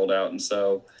whenever he rolled out, and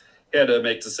so he had to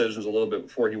make decisions a little bit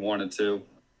before he wanted to.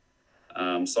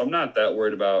 So I'm not that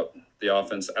worried about the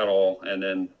offense at all. And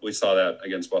then we saw that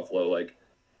against Buffalo. Like,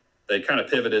 they kind of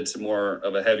pivoted to more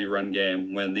of a heavy run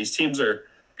game when these teams are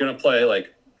going to play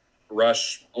like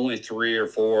rush only 3 or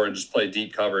 4 and just play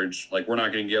deep coverage. Like, we're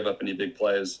not going to give up any big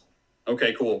plays.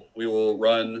 Okay, cool. We will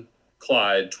run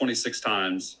Clyde 26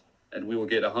 times and we will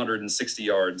get 160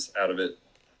 yards out of it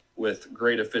with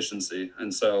great efficiency.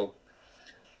 And so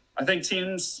I think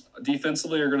teams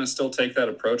defensively are going to still take that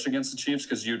approach against the Chiefs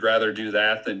because you'd rather do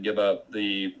that than give up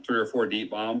the 3 or 4 deep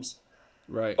bombs.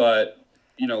 Right. But,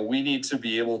 we need to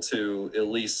be able to at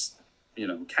least,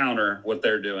 counter what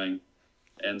they're doing.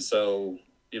 And so,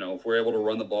 if we're able to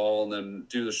run the ball and then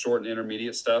do the short and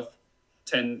intermediate stuff,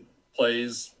 10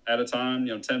 plays at a time,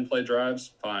 10 play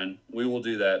drives, fine. We will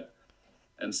do that.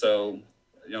 And so,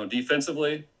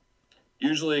 defensively,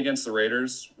 usually against the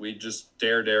Raiders, we just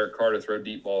dare Derek Carr to throw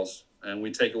deep balls, and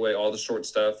we take away all the short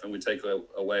stuff, and we take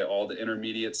away all the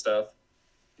intermediate stuff.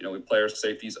 We play our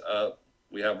safeties up.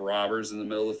 We have robbers in the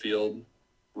middle of the field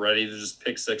ready to just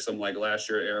pick six them like last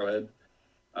year at Arrowhead.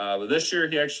 But this year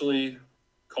he actually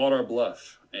called our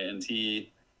bluff, and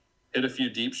he hit a few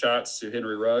deep shots to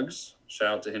Henry Ruggs. Shout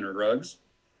out to Henry Ruggs.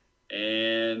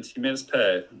 And he made us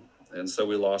pay, and so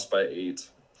we lost by 8.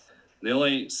 The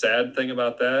only sad thing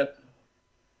about that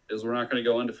is we're not going to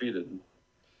go undefeated.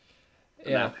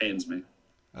 And that pains me.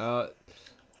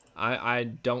 I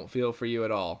don't feel for you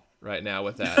at all right now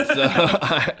with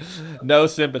that. So no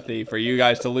sympathy for you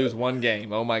guys to lose one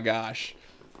game. Oh my gosh.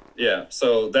 Yeah,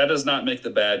 so that does not make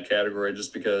the bad category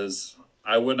just because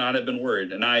I would not have been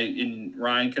worried. And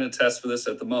Ryan can attest for this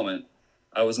at the moment.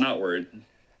 I was not worried.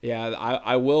 Yeah,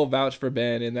 I will vouch for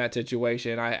Ben in that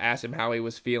situation. I asked him how he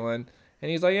was feeling,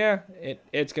 and he's like, yeah,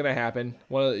 it's going to happen.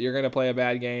 You're going to play a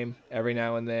bad game every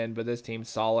now and then, but this team's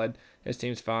solid. This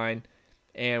team's fine.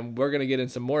 And we're going to get in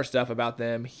some more stuff about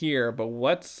them here, but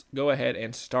let's go ahead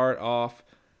and start off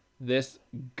this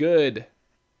good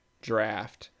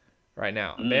draft right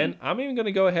now. Ben, I'm even going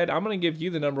to go ahead. I'm going to give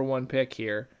you the number 1 pick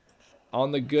here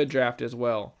on the good draft as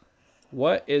well.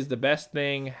 What is the best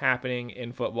thing happening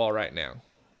in football right now?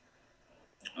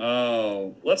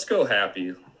 Oh, let's go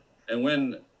happy. And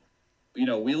when,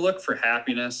 we look for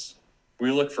happiness, we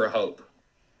look for hope.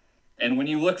 And when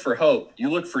you look for hope, you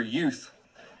look for youth.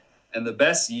 And the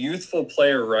best youthful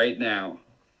player right now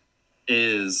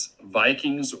is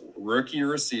Vikings rookie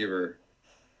receiver,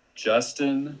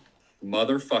 Justin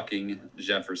motherfucking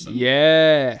Jefferson.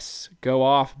 Yes. Go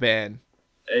off, Ben.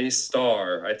 A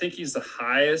star. I think he's the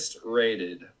highest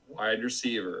rated wide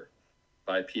receiver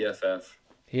by PFF.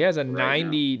 He has a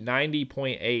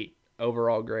 90.8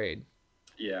 overall grade.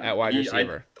 Yeah, at wide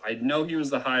receiver. I know he was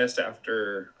the highest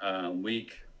after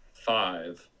week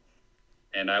 5,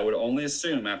 and I would only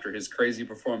assume after his crazy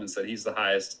performance that he's the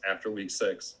highest after week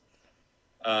 6.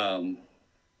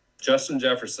 Justin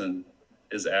Jefferson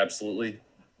is absolutely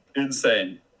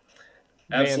insane.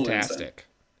 Absolutely fantastic. Insane.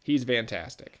 He's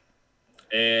fantastic.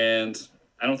 And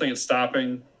I don't think it's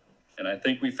stopping. And I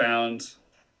think we found,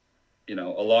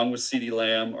 along with CeeDee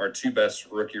Lamb, our 2 best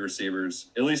rookie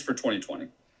receivers, at least for 2020.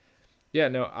 Yeah,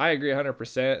 no, I agree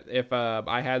 100%. If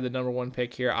I had the number 1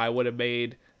 pick here, I would have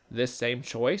made this same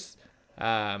choice.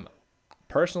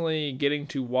 Personally, getting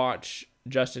to watch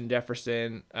Justin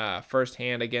Jefferson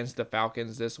firsthand against the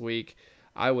Falcons this week,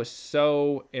 I was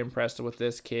so impressed with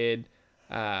this kid.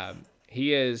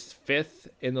 He is 5th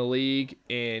in the league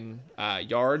in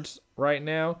yards right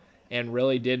now and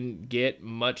really didn't get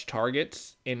much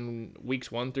targets in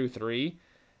weeks 1 through 3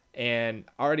 and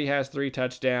already has 3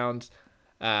 touchdowns.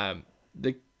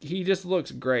 He just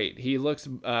looks great. He looks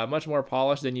much more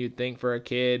polished than you'd think for a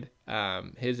kid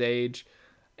his age,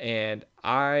 and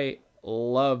I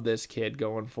love this kid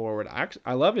going forward.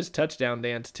 I love his touchdown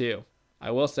dance too.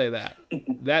 I will say that.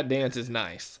 That dance is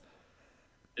nice.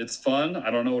 It's fun. I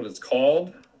don't know what it's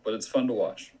called, but it's fun to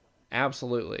watch.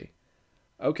 Absolutely.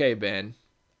 Okay, Ben.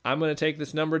 I'm going to take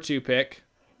this number 2 pick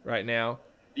right now.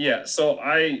 Yeah, so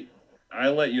I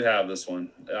let you have this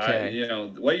one. Okay.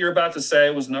 What you're about to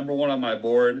say was number 1 on my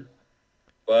board,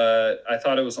 but I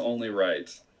thought it was only right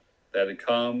that it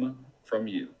come from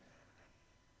you.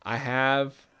 I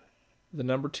have the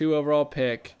number 2 overall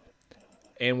pick,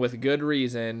 and with good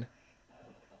reason.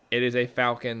 It is a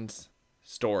Falcons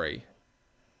story.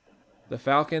 The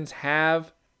Falcons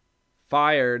have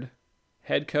fired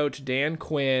head coach Dan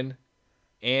Quinn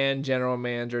and general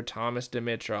manager Thomas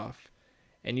Dimitroff.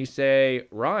 And you say,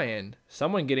 Ryan,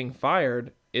 someone getting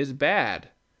fired is bad.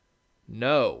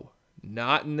 No,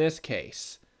 not in this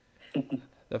case.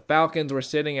 The Falcons were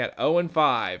sitting at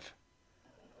 0-5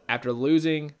 after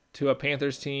losing to a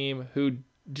Panthers team who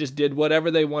just did whatever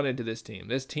they wanted to this team.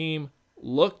 This team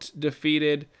looked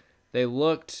defeated. They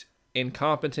looked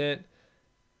incompetent.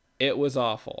 It was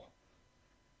awful.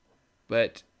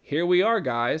 But here we are,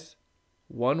 guys.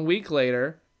 1 week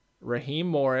later, Raheem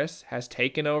Morris has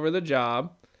taken over the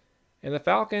job, and the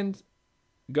Falcons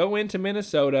go into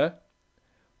Minnesota,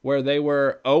 where they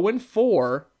were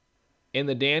 0-4 in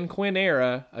the Dan Quinn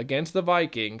era against the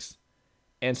Vikings,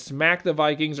 and smack the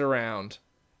Vikings around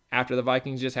after the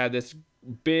Vikings just had this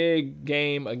big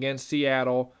game against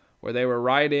Seattle where they were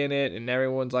right in it, and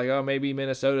everyone's like, oh, maybe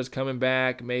Minnesota's coming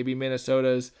back. Maybe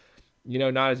Minnesota's,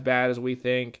 not as bad as we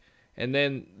think. And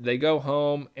then they go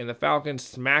home, and the Falcons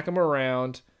smack them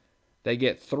around. They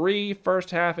get 3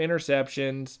 first-half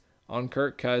interceptions on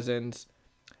Kirk Cousins.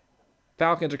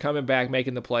 Falcons are coming back,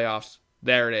 making the playoffs.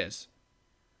 There it is.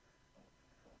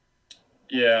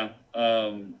 Yeah.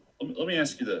 Let me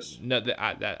ask you this. No,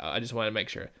 I just want to make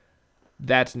sure.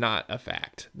 That's not a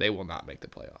fact. They will not make the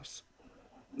playoffs.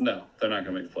 No, they're not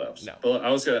going to make the playoffs. No. But I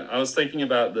was thinking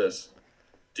about this.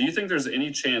 Do you think there's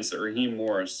any chance that Raheem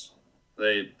Morris,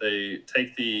 they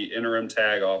take the interim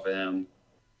tag off of him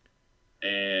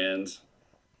and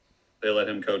they let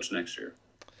him coach next year?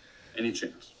 Any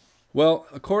chance? Well,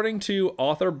 according to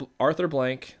Arthur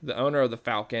Blank, the owner of the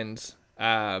Falcons,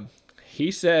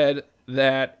 he said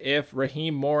that if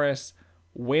Raheem Morris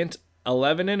went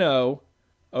 11-0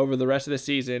 over the rest of the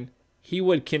season, he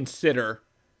would consider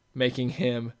making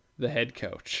him the head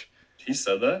coach. He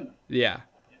said that? Yeah.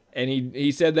 And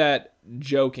he said that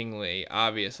jokingly,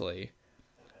 obviously.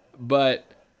 But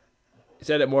he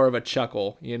said it more of a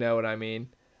chuckle, you know what I mean?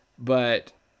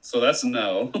 But so that's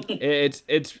no. it's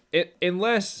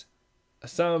unless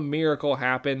some miracle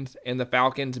happens and the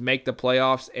Falcons make the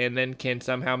playoffs and then can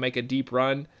somehow make a deep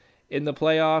run in the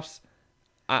playoffs,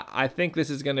 I think this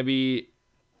is going to be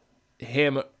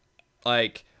him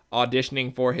like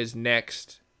auditioning for his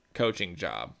next coaching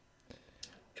job.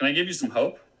 Can I give you some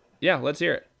hope? Yeah, let's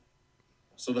hear it.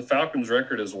 So the Falcons'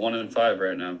 record is 1-5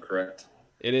 right now, correct?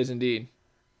 It is indeed.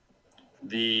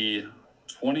 The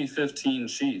 2015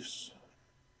 Chiefs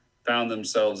found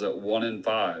themselves at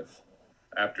 1-5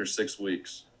 after 6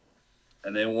 weeks,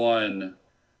 and they won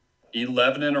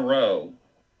 11 in a row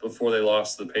before they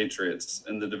lost to the Patriots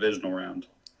in the divisional round.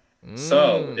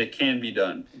 So it can be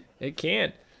done. It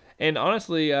can. And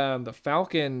honestly, the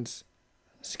Falcons'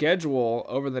 schedule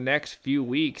over the next few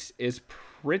weeks is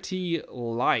pretty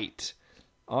light,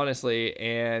 honestly.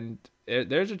 And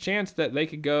there's a chance that they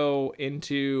could go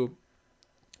into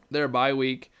their bye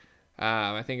week.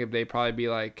 I think if they probably be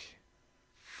like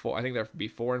I think they'll be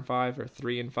 4-5 or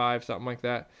 3-5, something like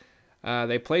that.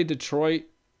 They play Detroit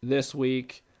this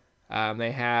week.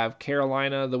 They have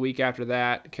Carolina the week after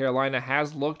that. Carolina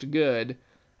has looked good,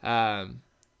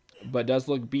 but does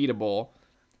look beatable.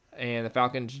 And the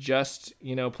Falcons just,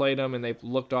 played them, and they've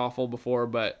looked awful before,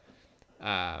 but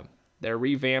they're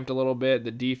revamped a little bit.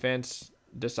 The defense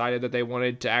decided that they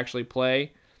wanted to actually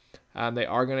play. They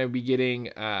are going to be getting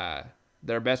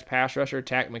their best pass rusher,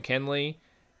 Takk McKinley,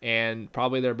 and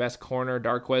probably their best corner,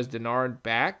 Darqueze Dennard,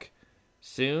 back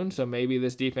soon. So maybe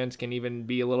this defense can even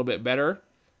be a little bit better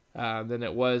than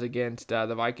it was against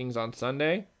the Vikings on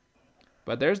Sunday.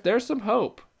 But there's some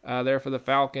hope there for the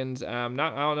Falcons. I don't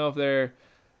know if they're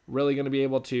really going to be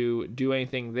able to do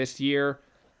anything this year,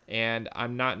 and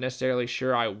I'm not necessarily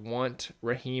sure I want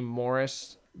Raheem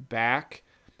Morris back.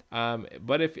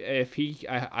 But if he,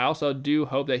 I also do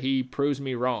hope that he proves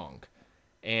me wrong,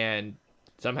 and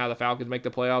somehow the Falcons make the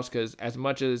playoffs. Because as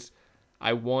much as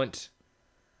I want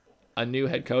a new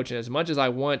head coach, and as much as I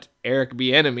want Eric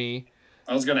Bieniemy,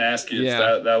 I was going to ask you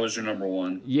if that was your number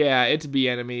one. Yeah, it's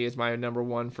Bieniemy is my number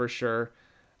one for sure.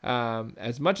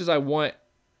 As much as I want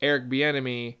Eric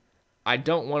Bieniemy, I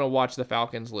don't want to watch the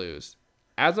Falcons lose.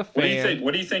 As a fan,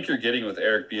 what do you think you're getting with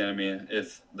Eric Bieniemy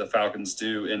if the Falcons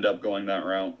do end up going that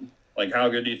route? Like, how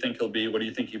good do you think he'll be? What do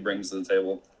you think he brings to the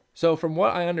table? So from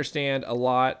what I understand a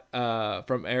lot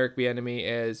from Eric Bieniemy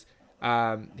is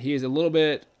he is a little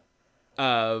bit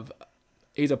of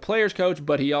he's a player's coach,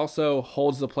 but he also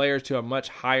holds the players to a much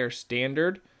higher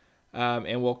standard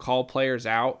and will call players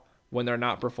out when they're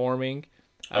not performing.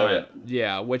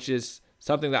 Yeah, which is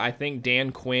something that I think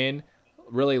Dan Quinn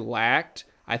really lacked.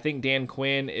 I think Dan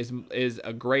Quinn is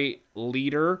a great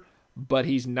leader, but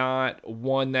he's not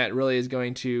one that really is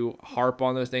going to harp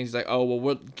on those things. He's like, oh,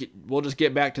 well, we'll just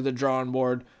get back to the drawing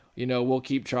board. We'll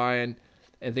keep trying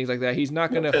and things like that. He's not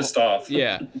going to pissed off.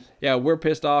 Yeah. We're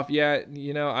pissed off. Yeah.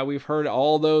 We've heard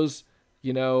all those,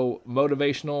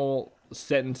 motivational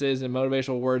sentences and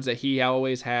motivational words that he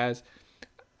always has.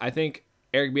 I think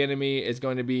Eric Bieniemy is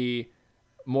going to be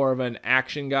more of an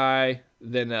action guy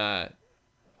than a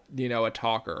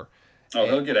talker. Oh,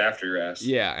 he'll get after your ass.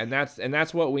 Yeah, and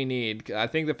that's what we need. I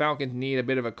think the Falcons need a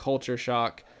bit of a culture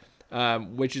shock,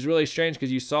 which is really strange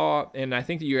because you saw, and I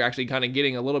think that you're actually kind of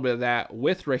getting a little bit of that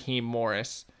with Raheem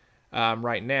Morris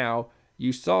right now.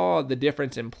 You saw the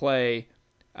difference in play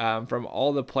from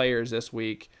all the players this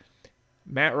week.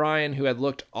 Matt Ryan, who had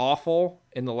looked awful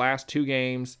in the last 2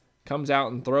 games, comes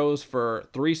out and throws for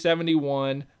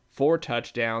 371, 4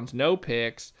 touchdowns, no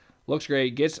picks, looks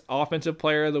great, gets Offensive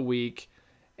Player of the Week.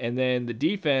 And then the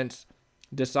defense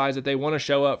decides that they want to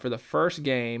show up for the first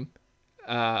game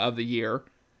of the year.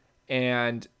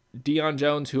 And Deion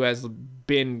Jones, who has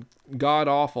been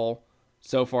god-awful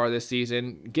so far this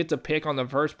season, gets a pick on the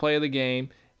first play of the game,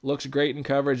 looks great in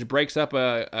coverage, breaks up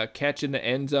a catch in the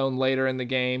end zone later in the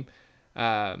game.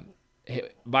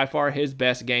 By far his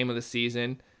best game of the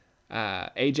season.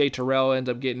 A.J. Terrell ends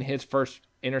up getting his first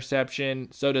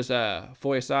interception. So does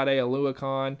Foyesade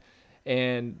Oluokun.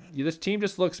 And this team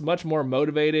just looks much more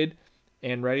motivated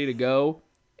and ready to go,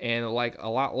 and like a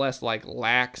lot less like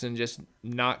lax and just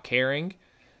not caring.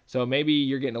 So maybe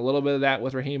you're getting a little bit of that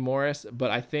with Raheem Morris, but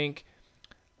I think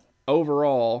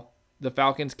overall the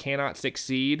Falcons cannot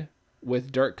succeed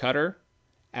with Dirk Cutter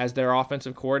as their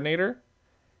offensive coordinator.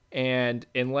 And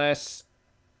unless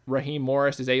Raheem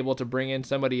Morris is able to bring in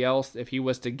somebody else, if he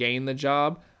was to gain the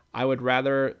job, I would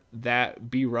rather that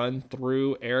be run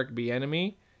through Eric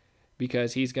Bieniemy.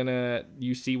 Because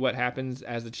you see what happens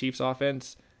as the Chiefs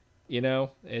offense,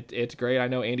 it's great. I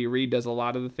know Andy Reid does a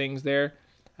lot of the things there,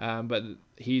 but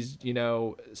he's,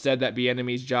 said that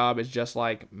Bieniemy's job is just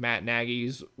like Matt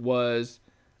Nagy's was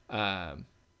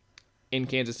in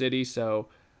Kansas City. So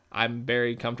I'm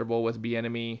very comfortable with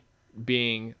Bieniemy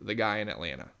being the guy in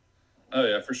Atlanta. Oh,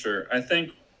 yeah, for sure. I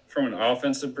think from an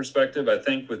offensive perspective, I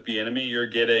think with Bieniemy, you're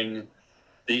getting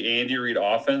the Andy Reid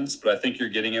offense, but I think you're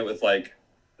getting it with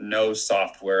no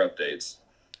software updates.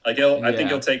 I think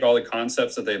he'll take all the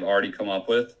concepts that they've already come up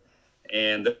with,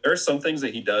 and there are some things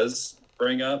that he does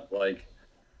bring up, like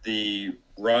the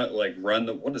roll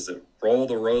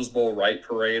the Rose Bowl right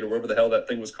parade, or whatever the hell that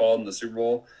thing was called in the Super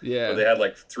Bowl. Yeah, where they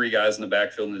had 3 guys in the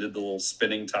backfield and they did the little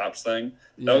spinning tops thing.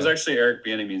 That was actually Eric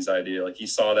Bieniemy's idea. He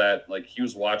saw that, he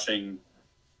was watching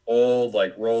old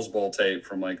Rose Bowl tape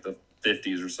from the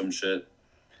 50s or some shit.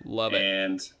 Love it.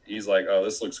 And he's like, oh,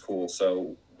 this looks cool.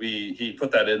 So he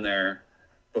put that in there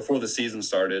before the season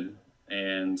started,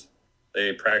 and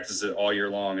they practice it all year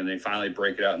long, and they finally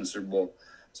break it out in the Super Bowl.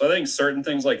 So I think certain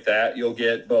things like that you'll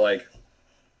get, but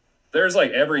there's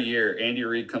every year Andy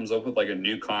Reid comes up with a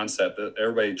new concept that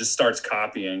everybody just starts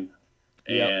copying.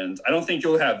 Yep. And I don't think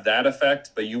you'll have that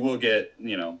effect, but you will get,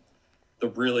 the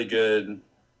really good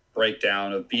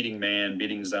breakdown of beating man,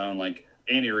 beating zone.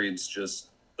 Andy Reid's just,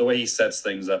 the way he sets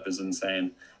things up is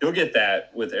insane. You'll get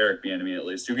that with Eric Bieniemy at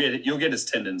least. You'll get his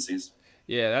tendencies.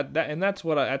 Yeah, that's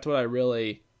what I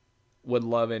really would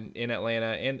love in Atlanta,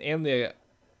 and the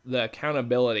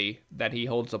accountability that he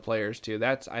holds the players to.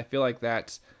 I feel like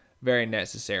that's very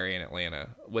necessary in Atlanta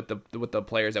with the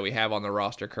players that we have on the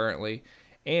roster currently.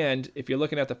 And if you're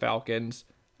looking at the Falcons,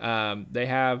 they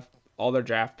have all their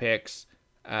draft picks.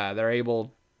 They're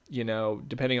able,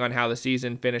 depending on how the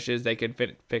season finishes, they could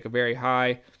pick a very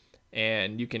high,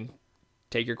 and you can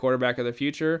take your quarterback of the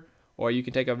future, or you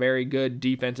can take a very good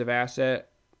defensive asset,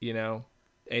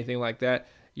 anything like that.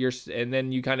 And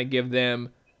then you kind of give them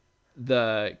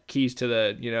the keys to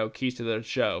the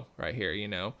show right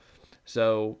here,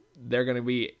 So they're going to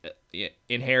be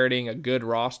inheriting a good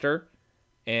roster,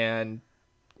 and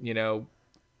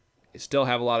still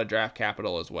have a lot of draft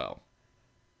capital as well.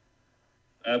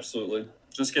 Absolutely.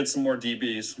 Just get some more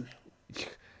DBs.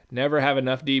 Never have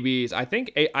enough DBs. I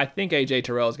think AJ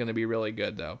Terrell is going to be really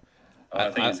good though. I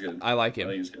think he's good. I like him.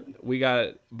 I think he's good. We got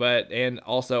it, and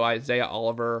also Isaiah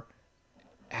Oliver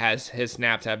his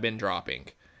snaps have been dropping,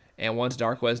 and once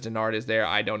Darqueze Dennard is there,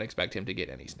 I don't expect him to get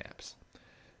any snaps.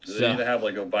 They need to have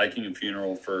a Viking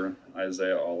funeral for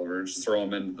Isaiah Oliver. Just throw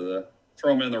him in the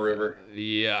river.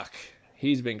 Yuck.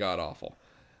 He's been god awful.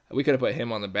 We could have put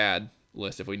him on the bad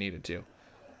list if we needed to.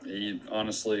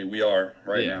 Honestly, we are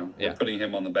now. We're putting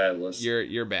him on the bad list.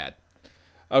 You're bad.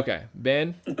 Okay,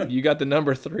 Ben, you got the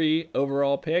number 3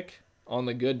 overall pick on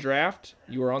the good draft.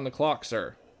 You are on the clock,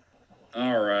 sir.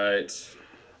 All right.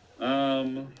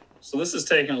 So this is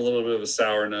taking a little bit of a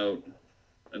sour note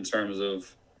in terms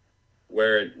of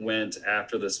where it went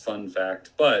after this fun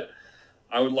fact, but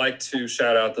I would like to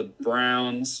shout out the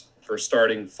Browns for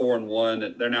starting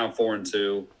 4-1. They're now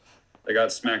 4-2. They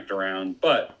got smacked around,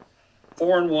 but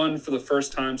 4-1 for the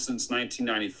first time since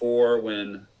 1994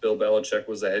 when Bill Belichick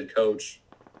was the head coach.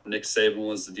 Nick Saban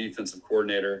was the defensive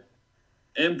coordinator.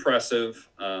 Impressive.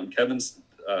 Kevin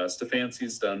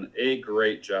Stefanski's done a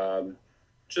great job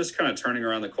just kind of turning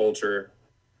around the culture.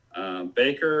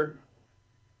 Baker,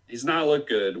 he's not looked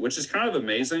good, which is kind of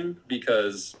amazing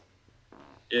because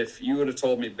if you would have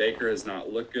told me Baker has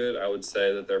not looked good, I would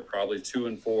say that they're probably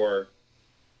 2-4 or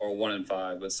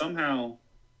 1-5. But somehow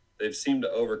they've seemed to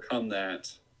overcome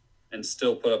that and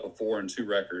still put up a 4-2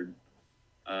 record.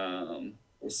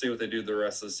 We'll see what they do the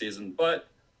rest of the season, but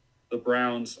the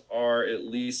Browns are at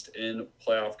least in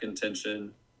playoff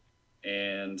contention,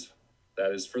 and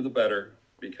that is for the better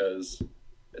because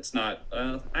it's not.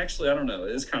 Actually, I don't know.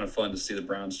 It is kind of fun to see the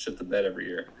Browns shit the bed every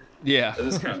year. Yeah,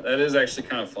 that is actually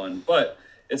kind of fun, but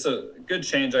it's a good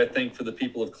change, I think, for the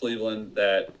people of Cleveland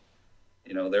that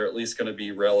they're at least going to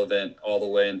be relevant all the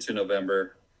way into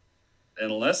November,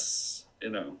 unless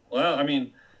well, I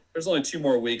mean, there's only 2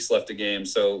 more weeks left of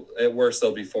games, so at worst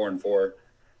they'll be 4-4.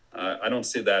 I don't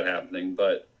see that happening,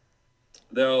 but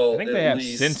they'll. I think they have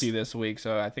Cincy this week,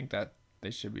 so I think that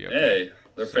they should be okay. Hey,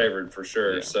 they're favored for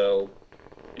sure. Yeah. So,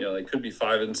 they could be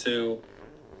 5-2.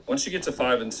 Once you get to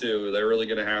 5-2, they're really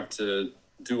going to have to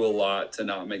do a lot to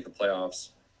not make the playoffs,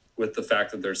 with the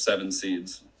fact that there's 7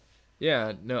 seeds.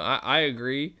 Yeah, no, I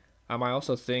agree. I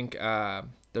also think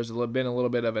there's been a little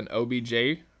bit of an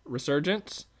OBJ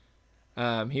resurgence.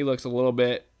 He looks a little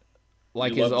bit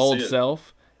like his old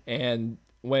self, and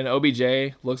when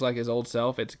OBJ looks like his old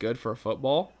self, it's good for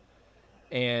football.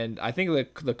 And I think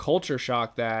the culture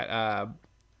shock that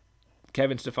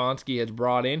Kevin Stefanski has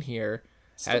brought in here.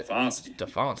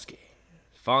 Stefanski.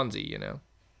 Fonzie,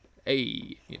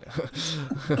 Hey,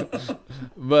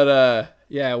 But,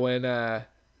 yeah, when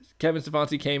Kevin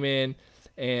Stefanski came in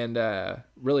and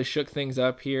really shook things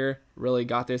up here, really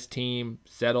got this team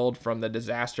settled from the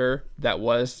disaster that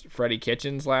was Freddie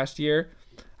Kitchens last year.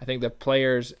 I think the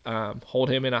players hold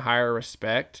him in a higher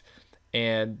respect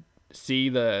and see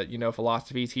the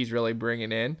philosophies he's really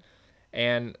bringing in,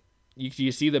 and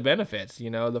you see the benefits. The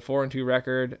 4-2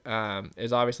 record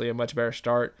is obviously a much better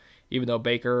start, even though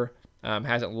Baker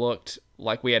hasn't looked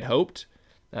like we had hoped.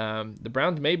 The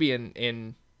Browns may be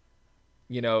in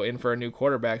for a new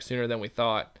quarterback sooner than we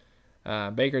thought.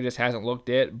 Baker just hasn't looked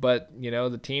it, but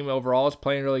the team overall is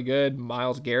playing really good.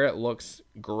 Myles Garrett looks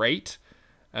great,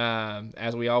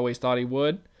 as we always thought he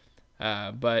would.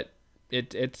 But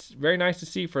it's very nice to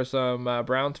see for some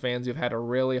Browns fans who've had a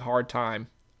really hard time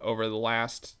over the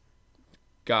last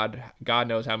God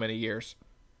knows how many years.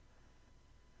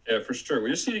 Yeah, for sure.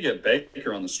 We just need to get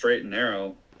Baker on the straight and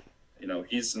narrow.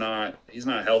 He's not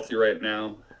healthy right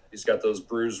now. He's got those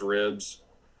bruised ribs,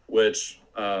 which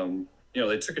they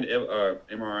took an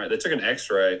MRI, they took an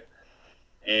X-ray,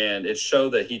 and it showed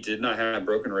that he did not have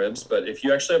broken ribs. But if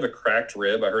you actually have a cracked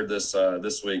rib, I heard this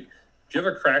this week. If you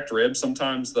have a cracked rib,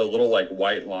 sometimes the little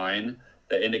white line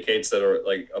that indicates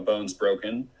that a bone's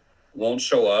broken won't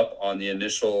show up on the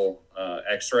initial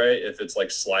X-ray if it's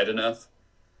slight enough,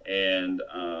 and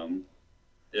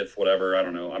if whatever, I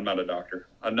don't know. I'm not a doctor.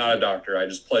 I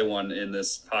just play one in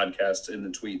this podcast in the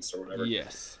tweets or whatever.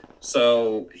 Yes.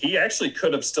 So he actually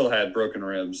could have still had broken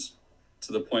ribs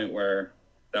to the point where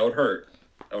that would hurt.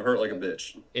 That would hurt like a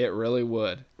bitch. It really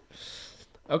would.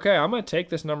 Okay, I'm going to take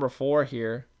this number 4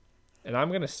 here, and I'm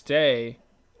going to stay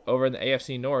over in the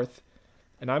AFC North,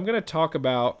 and I'm going to talk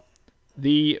about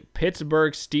the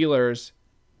Pittsburgh Steelers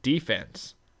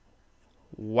defense.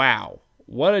 Wow.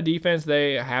 What a defense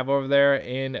they have over there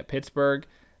in Pittsburgh.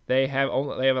 They have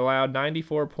allowed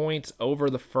 94 points over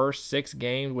the first 6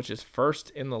 games, which is first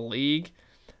in the league.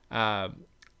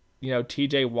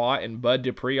 TJ Watt and Bud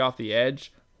Dupree off the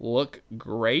edge look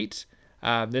great.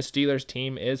 This Steelers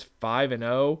team is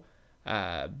 5-0.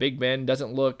 Big Ben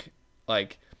doesn't look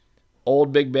like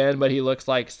old Big Ben, but he looks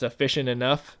like sufficient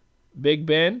enough Big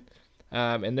Ben.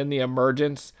 And then the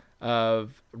emergence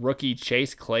of rookie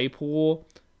Chase Claypool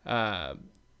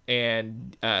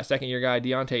and second-year guy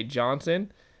Deontay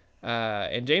Johnson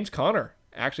and James Conner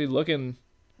actually looking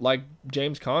like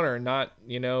James Conner, not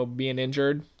being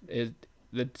injured. The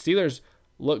Steelers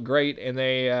look great, and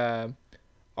they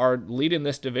are leading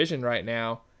this division right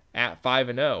now at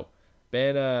 5-0.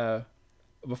 Ben,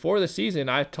 before the season,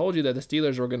 I told you that the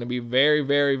Steelers were going to be very,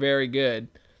 very, very good,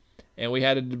 and we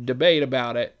had a debate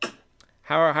about it.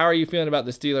 How are you feeling about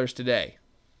the Steelers today?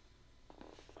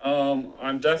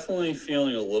 I'm definitely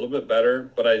feeling a little bit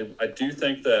better, but I do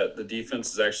think that the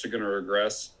defense is actually going to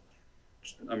regress.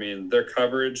 I mean, their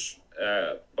coverage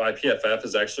by PFF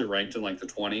is actually ranked in like the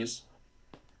 20s.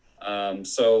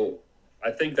 So I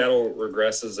think that'll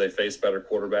regress as they face better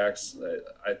quarterbacks.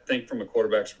 I think from a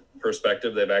quarterback's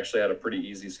perspective, they've actually had a pretty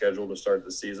easy schedule to start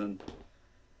the season.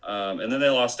 And then they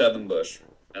lost Devin Bush,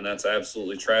 and that's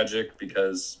absolutely tragic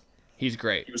because He's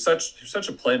great. he was such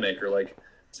a playmaker. Like,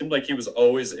 seemed like he was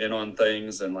always in on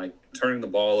things and like turning the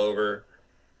ball over.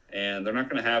 And they're not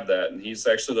going to have that. And he's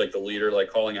actually like the leader, like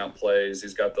calling out plays.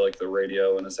 He's got the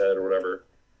radio in his head or whatever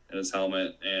in his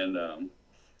helmet, and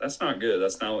that's not good.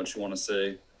 That's not what you want to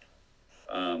see.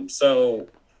 So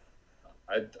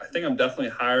I think I'm definitely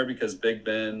higher because Big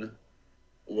Ben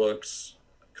looks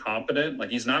competent. Like,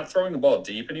 he's not throwing the ball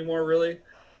deep anymore, really.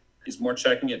 He's more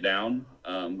checking it down.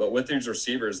 But with these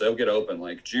receivers, they'll get open.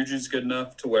 Like, Juju's good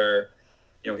enough to where,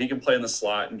 he can play in the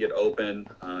slot and get open.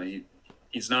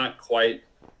 He's not quite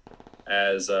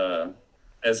as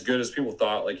good as people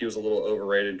thought. Like, he was a little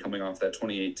overrated coming off that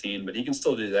 2018, but he can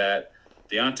still do that.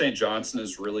 Deontay Johnson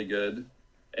is really good.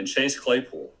 And Chase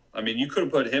Claypool. I mean, you could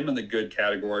have put him in the good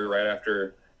category right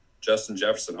after Justin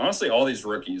Jefferson. Honestly, all these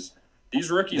rookies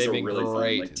are really fun.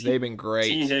 Like They've been great.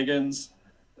 T. Higgins,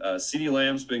 CeeDee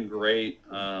Lamb's been great.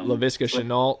 Laviska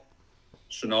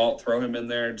Shenault. Throw him in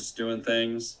there, just doing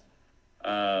things.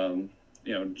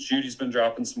 Judy's been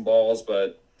dropping some balls,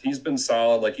 but he's been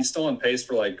solid. Like, he's still on pace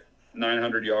for like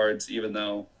 900 yards, even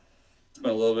though it's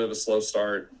been a little bit of a slow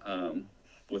start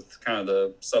with kind of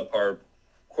the subpar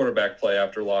quarterback play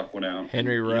after Locke went out.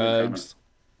 Henry Ruggs.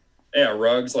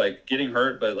 Ruggs, like, getting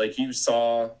hurt, but like you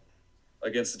saw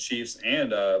against the Chiefs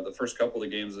and the first couple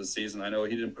of games of the season, I know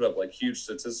he didn't put up like huge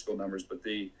statistical numbers, but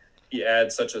he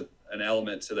adds such an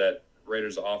element to that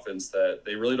Raiders offense that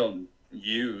they really don't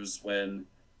use when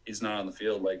he's not on the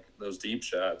field, like those deep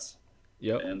shots.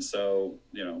 Yep. And so,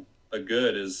 a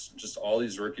good is just all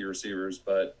these rookie receivers,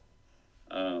 but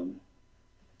the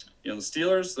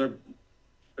Steelers, they're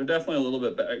definitely a little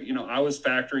bit better. I was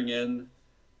factoring in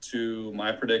to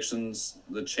my predictions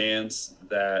the chance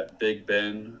that Big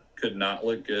Ben could not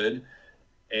look good,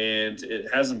 and it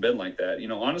hasn't been like that.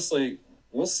 Honestly,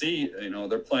 we'll see.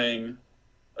 They're playing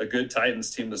a good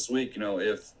Titans team this week.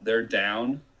 If they're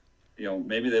down,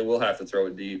 maybe they will have to throw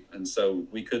it deep, and so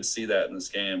we could see that in this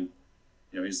game.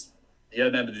 He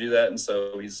hadn't had to do that, and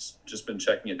so he's just been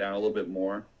checking it down a little bit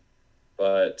more.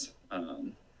 But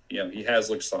he has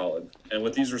looked solid, and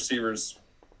with these receivers,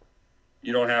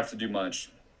 you don't have to do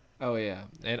much. Oh yeah,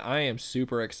 and I am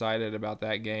super excited about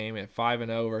that game at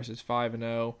 5-0 versus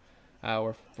 5-0.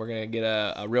 We're gonna get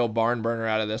a real barn burner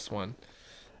out of this one.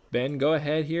 Ben, go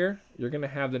ahead here. You're gonna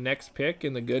have the next pick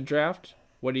in the good draft.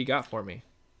 What do you got for me?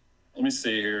 Let me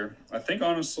see here. I think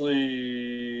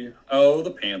honestly,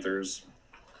 the Panthers.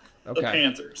 Okay. The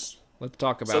Panthers. Let's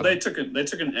talk about. So they took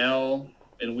an L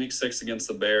in Week 6 against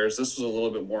the Bears. This was a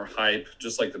little bit more hype,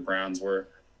 just like the Browns were.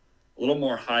 A little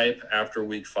more hype after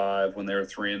Week 5 when they were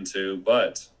 3-2.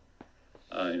 But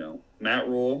Matt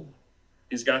Rule,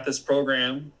 he's got this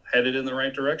program headed in the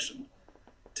right direction.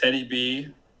 Teddy B,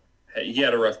 he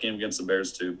had a rough game against the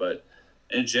Bears too, but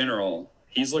in general,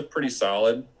 he's looked pretty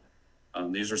solid.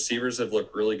 These receivers have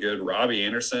looked really good. Robbie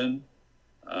Anderson,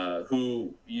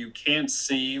 who you can't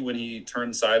see when he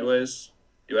turns sideways,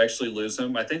 you actually lose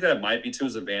him. I think that might be to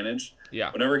his advantage.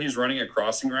 Yeah. Whenever he's running a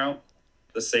crossing route,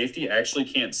 the safety actually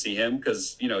can't see him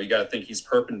because, you got to think he's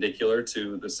perpendicular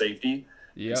to the safety.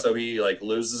 Yeah. So he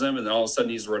loses him, and then all of a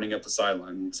sudden he's running up the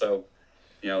sideline. So,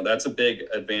 that's a big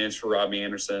advantage for Robbie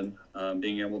Anderson,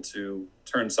 being able to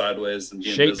turn sideways and be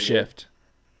invisible. Shapeshift.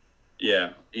 Yeah,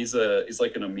 he's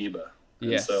like an amoeba.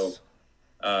 Yes. And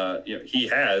so, he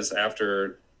has,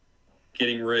 after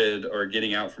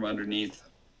getting out from underneath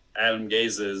Adam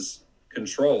Gaze's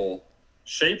control,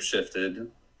 shapeshifted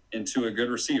into a good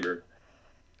receiver.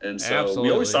 And so Absolutely.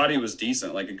 We always thought he was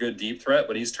decent, like a good deep threat,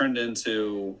 but he's turned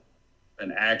into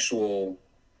an actual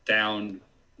down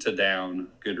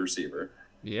good receiver.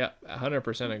 Yeah,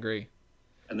 100% agree.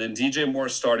 And then DJ Moore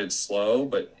started slow,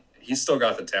 but he's still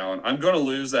got the talent. I'm going to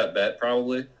lose that bet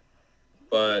probably,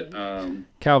 but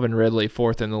Calvin Ridley,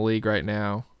 4th in the league right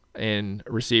now in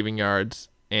receiving yards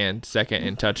and 2nd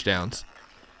in touchdowns.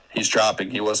 He's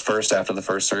dropping. He was first after the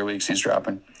first 3 weeks. He's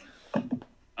dropping.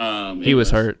 He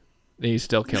was hurt. He's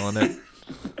still killing it.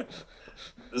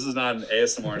 This is not an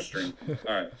ASMR stream.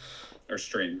 All right. Or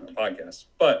stream, a podcast.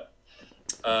 But,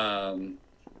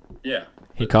 yeah.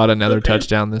 He caught another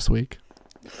touchdown this week.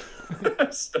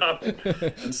 Stop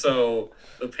it. And so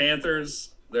the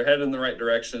Panthers, they're headed in the right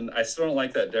direction. I still don't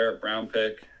like that Derek Brown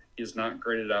pick. He's not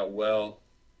graded out well.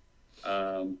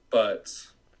 But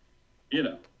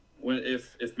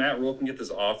if Matt Rule can get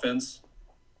this offense,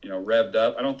 revved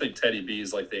up, I don't think Teddy B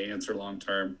is like the answer long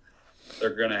term.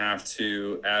 They're going to have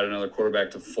to add another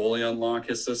quarterback to fully unlock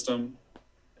his system,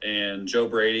 and Joe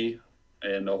Brady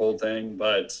and the whole thing.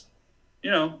 But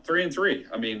 3-3.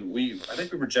 I mean, I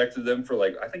think we projected them for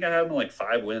I think I had them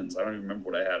 5 wins. I don't even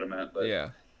remember what I had them at, but yeah,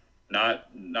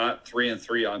 not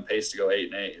 3-3 on pace to go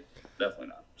 8-8. Definitely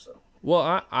not. So.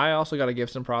 Well, I also got to give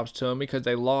some props to them because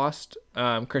they lost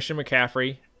Christian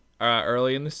McCaffrey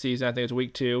early in the season. I think it was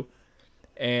week 2,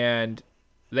 and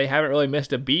they haven't really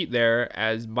missed a beat there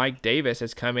as Mike Davis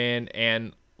has come in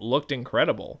and looked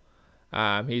incredible.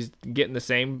 He's getting the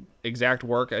same exact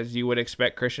work as you would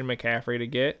expect Christian McCaffrey to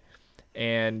get,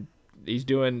 and he's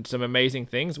doing some amazing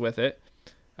things with it.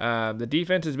 The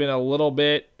defense has been a little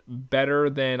bit better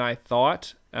than I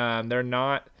thought. They're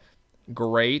not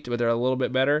great, but they're a little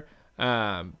bit better.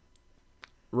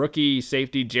 Rookie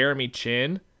safety Jeremy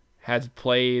Chin has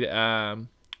played a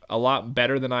lot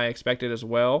better than I expected as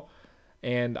well,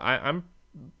 and I'm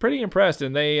pretty impressed.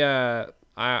 And I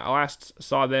last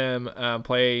saw them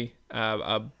play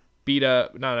a beat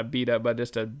up, not a beat up, but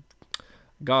just a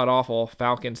god awful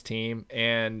Falcons team,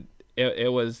 and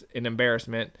it was an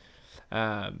embarrassment.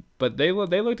 But they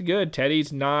looked good.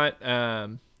 Teddy's not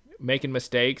making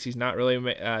mistakes. He's not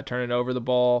really turning over the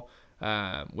ball,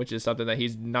 which is something that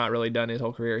he's not really done his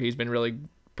whole career. He's been really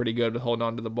pretty good with holding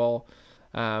on to the ball.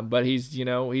 But he's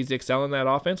excelling in that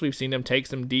offense. We've seen him take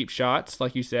some deep shots,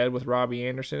 like you said, with Robbie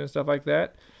Anderson and stuff like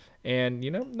that. And,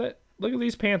 look at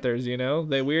these Panthers, we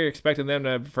were expecting them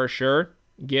to, for sure,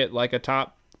 get a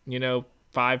top,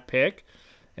 5 pick.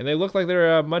 And they look like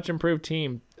they're a much improved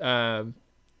team,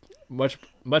 much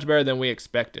better than we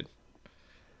expected.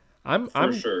 I'm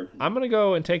sure. I'm going to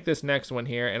go and take this next one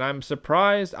here, and I'm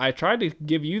surprised. I tried to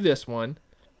give you this one,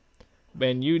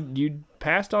 and you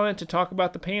passed on it to talk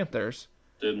about the Panthers.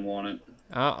 Didn't want it.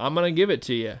 I'm going to give it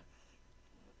to you.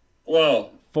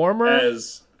 Well, former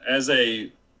as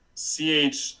a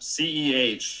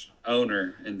CEH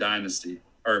owner in Dynasty,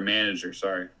 or manager,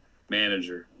 sorry.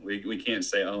 Manager. We can't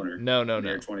say owner. No.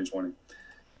 2020.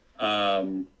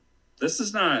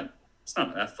 It's not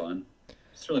that fun.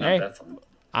 It's really not that fun.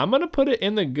 I'm going to put it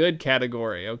in the good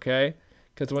category, okay?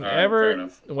 Because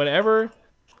whenever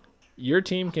your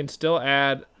team can still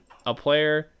add a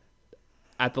player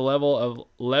at the level of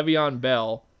Le'Veon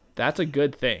Bell, that's a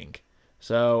good thing.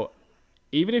 So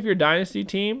even if your dynasty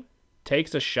team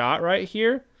takes a shot right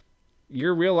here,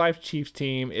 your real life Chiefs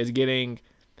team is getting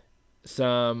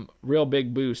some real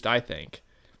big boost, I think.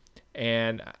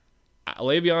 And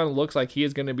Le'Veon looks like he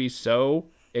is going to be so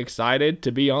excited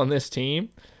to be on this team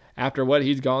after what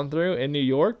he's gone through in New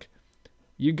York.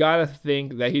 You got to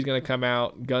think that he's going to come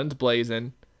out guns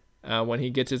blazing when he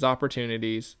gets his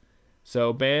opportunities.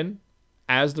 So, Ben,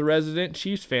 as the resident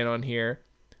Chiefs fan on here,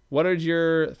 what are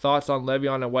your thoughts on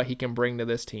Le'Veon and what he can bring to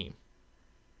this team?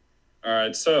 All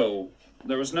right, so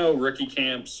there was no rookie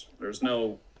camps. There was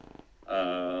no,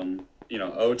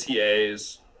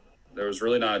 OTAs. There was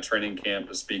really not a training camp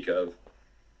to speak of.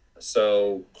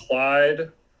 So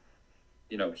Clyde,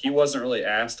 he wasn't really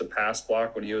asked to pass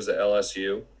block when he was at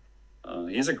LSU.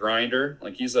 He's a grinder.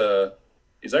 He's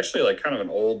actually kind of an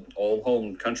old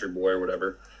home country boy or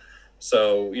whatever.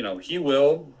 So, he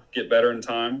will get better in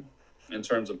time in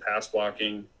terms of pass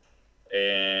blocking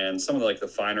and some of the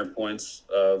finer points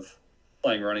of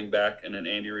playing running back in an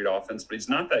Andy Reid offense, but he's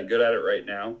not that good at it right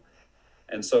now.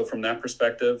 And so from that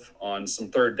perspective, on some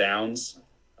third downs,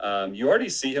 you already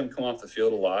see him come off the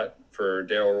field a lot for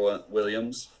Darrell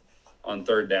Williams on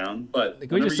third down. But can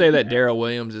we just say that Darrell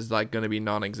Williams is going to be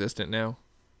non-existent now?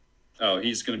 Oh,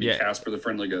 he's going to be Casper the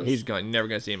Friendly Ghost. He's never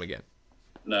going to see him again.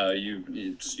 No,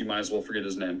 you might as well forget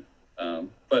his name.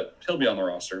 But he'll be on the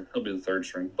roster. He'll be the third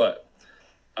string. But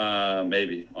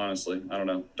maybe, honestly, I don't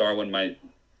know. Darwin might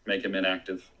make him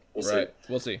inactive. We'll see.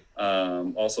 We'll see.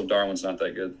 Also, Darwin's not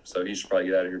that good, so he should probably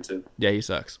get out of here too. Yeah, he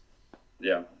sucks.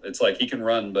 Yeah, it's he can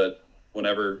run, but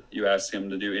whenever you ask him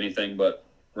to do anything but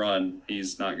run,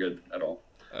 he's not good at all.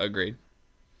 Agreed.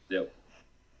 Yep.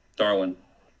 Darwin,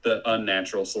 the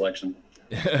unnatural selection.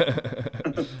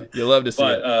 You love to see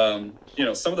it.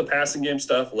 But, some of the passing game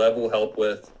stuff Lev will help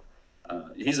with.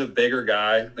 He's a bigger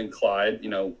guy than Clyde.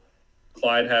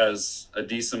 Clyde has a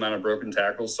decent amount of broken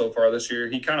tackles so far this year.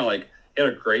 He kind of he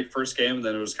had a great first game, and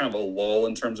then it was kind of a lull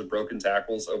in terms of broken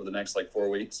tackles over the next 4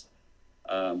 weeks.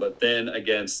 But then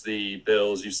against the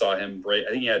Bills, you saw him break.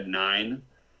 I think he had 9.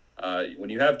 When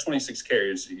you have 26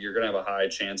 carries, you're going to have a high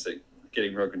chance at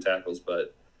getting broken tackles,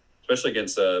 but especially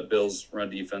against Bills' run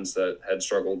defense that had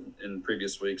struggled in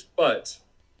previous weeks. But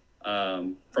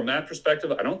From that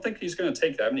perspective, I don't think he's going to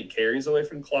take that many carries away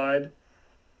from Clyde.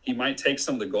 He might take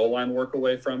some of the goal line work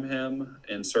away from him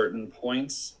in certain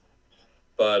points,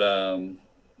 but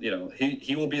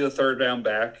he will be the third down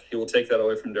back. He will take that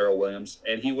away from Darrell Williams,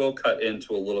 and he will cut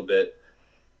into a little bit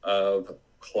of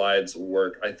Clyde's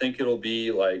work. I think it'll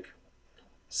be like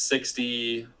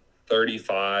 60,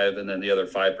 35, and then the other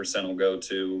 5% will go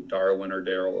to Darwin or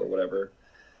Darrell or whatever.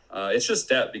 It's just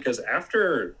depth, because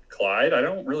after Clyde, I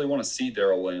don't really want to see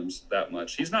Darrell Williams that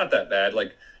much. He's not that bad.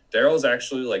 Like, Darrell's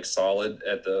actually like solid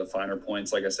at the finer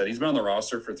points. Like I said, he's been on the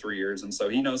roster for 3 years, and so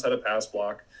he knows how to pass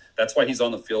block. That's why he's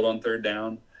on the field on third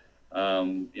down.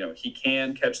 He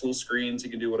can catch little screens. He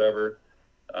can do whatever.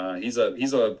 He's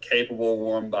a capable,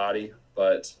 warm body.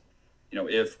 But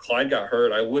if Clyde got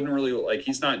hurt, I wouldn't really like.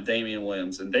 He's not Damian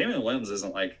Williams, and Damian Williams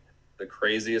isn't like the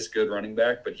craziest good running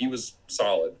back, but he was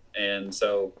solid. And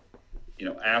so,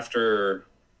 after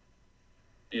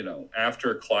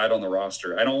Clyde on the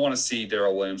roster, I don't want to see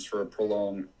Darrell Williams for a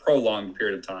prolonged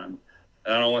period of time.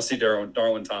 And I don't want to see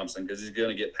Darwin Thompson, because he's going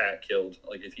to get Pat killed.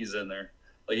 Like, if he's in there,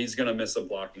 like, he's going to miss a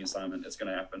blocking assignment. It's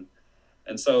going to happen.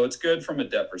 And so it's good from a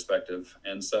depth perspective.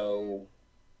 And so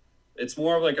it's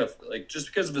more of like just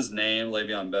because of his name,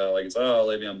 Le'Veon Bell, like,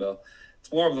 Le'Veon Bell.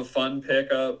 It's more of a fun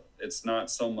pickup. It's not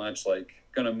so much like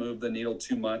going to move the needle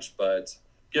too much, but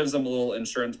gives them a little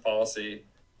insurance policy.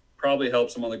 Probably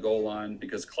helps him on the goal line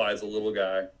because Clyde's a little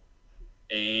guy.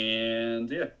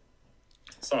 And yeah,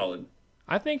 solid.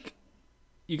 I think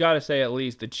you got to say at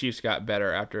least the Chiefs got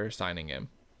better after signing him.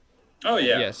 Oh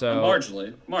yeah, yeah. So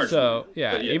marginally. So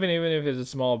yeah, yeah. even if it's a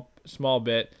small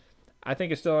bit, I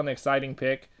think it's still an exciting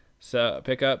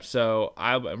pickup. So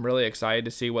I'm really excited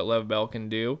to see what Lev Bell can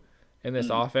do in this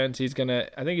offense. I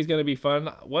think he's gonna be fun.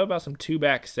 What about some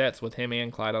 2-back sets with him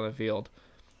and Clyde on the field?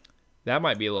 That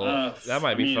might be a little. That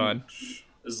might be fun.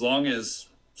 As long as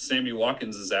Sammy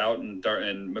Watkins is out and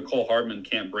McCole Hardman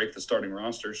can't break the starting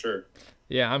roster, sure.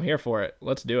 Yeah, I'm here for it.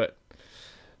 Let's do it.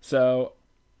 So,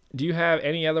 do you have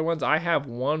any other ones? I have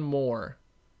one more.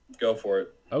 Go for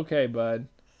it. Okay, bud.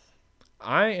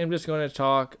 I am just going to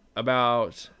talk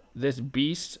about this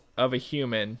beast of a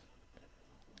human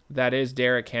that is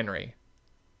Derrick Henry.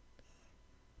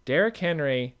 Derrick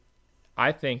Henry,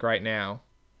 I think right now,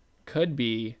 could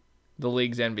be the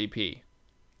league's MVP.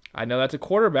 I know that's a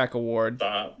quarterback award.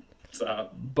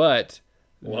 Stop. But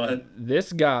what?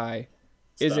 This guy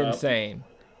is insane.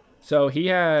 So he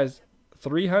has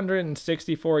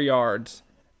 364 yards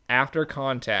after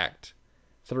contact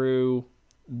through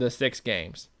the 6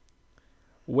 games,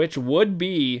 which would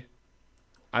be,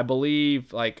 I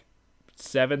believe, like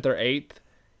 7th or 8th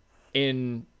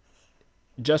in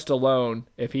just alone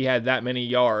if he had that many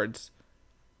yards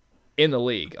in the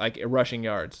league, like rushing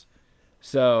yards.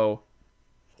 So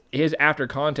his after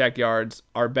contact yards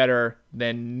are better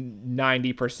than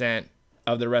 90%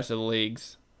 of the rest of the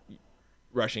league's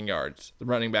rushing yards, the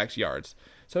running backs' yards.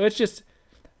 So it's just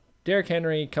Derrick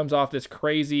Henry comes off this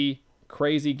crazy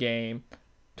game.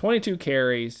 22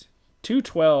 carries,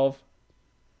 212,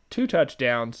 2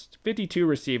 touchdowns, 52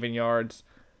 receiving yards.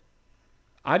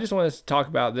 I just want to talk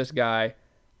about this guy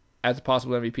as a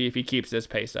possible MVP if he keeps this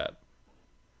pace up.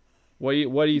 What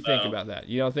do you think about that?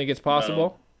 You don't think it's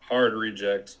possible? No. Hard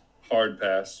reject. Hard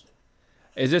pass.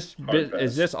 Is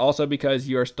this also because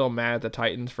you are still mad at the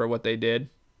Titans for what they did?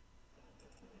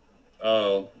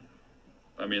 Oh,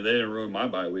 I mean, they didn't ruin my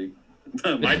bye week.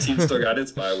 My team still got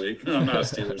its bye week. I'm not a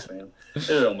Steelers fan. It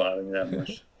don't bother me that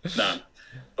much. Nah.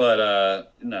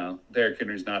 But, no, Derrick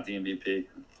Henry's not the MVP.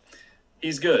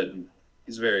 He's good.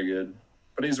 He's very good.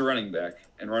 But he's a running back,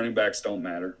 and running backs don't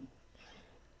matter.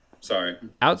 Sorry.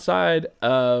 Outside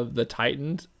of the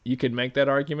Titans, you could make that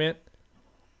argument.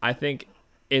 I think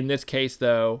in this case,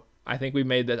 though, I think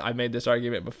I made this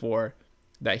argument before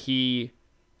that he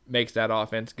makes that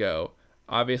offense go.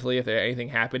 Obviously, if anything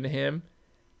happened to him,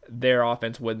 their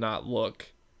offense would not look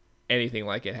anything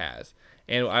like it has.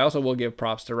 And I also will give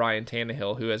props to Ryan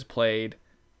Tannehill, who has played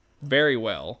very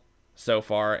well so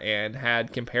far and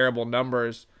had comparable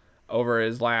numbers over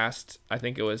his last, I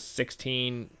think it was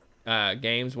 16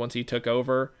 games once he took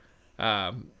over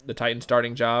the Titans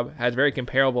starting job. Has very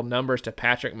comparable numbers to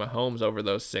Patrick Mahomes over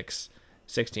those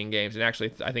 16 games. And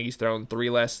actually, I think he's thrown 3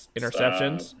 less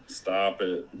interceptions. Stop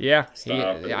it. Yeah.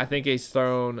 I think he's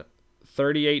thrown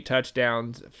 38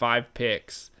 touchdowns, 5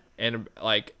 picks, and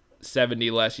like 70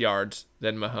 less yards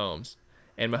than Mahomes.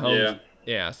 And Mahomes,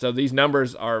 yeah. So these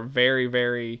numbers are very,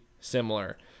 very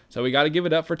similar. So we got to give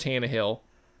it up for Tannehill,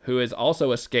 who has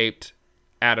also escaped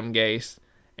Adam Gase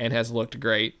and has looked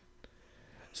great.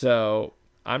 So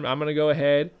I'm going to go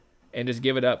ahead and just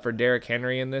give it up for Derrick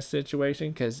Henry in this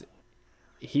situation because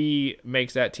he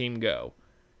makes that team go.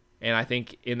 And I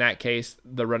think in that case,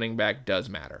 the running back does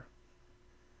matter.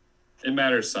 It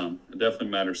matters some. It definitely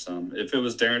matters some. If it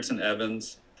was Darrington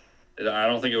Evans, I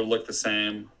don't think it would look the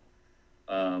same.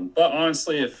 But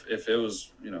honestly, if it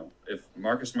was, if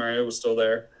Marcus Mariota was still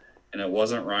there and it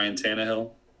wasn't Ryan Tannehill,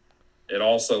 it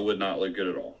also would not look good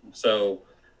at all. So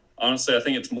honestly, I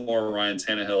think it's more Ryan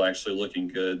Tannehill actually looking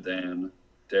good than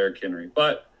Derrick Henry.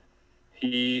 But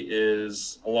he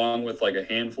is, along with like a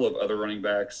handful of other running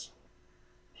backs,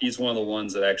 he's one of the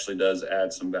ones that actually does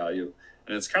add some value.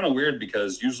 And it's kind of weird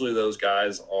because usually those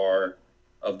guys are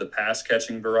of the pass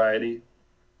catching variety,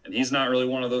 and he's not really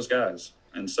one of those guys.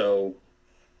 And so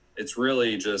it's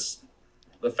really just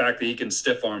the fact that he can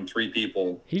stiff arm 3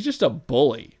 people. He's just a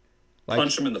bully.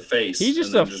 Punch him in the face. He's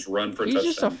just just run for a touchdown.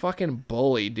 He's just a fucking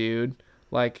bully, dude.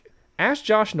 Like, ask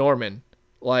Josh Norman,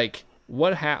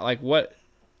 what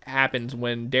happens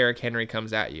when Derrick Henry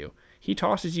comes at you? He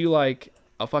tosses you like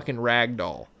a fucking rag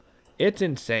doll. It's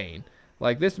insane.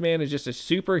 Like, this man is just a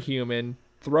superhuman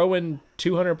throwing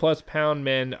 200+ pound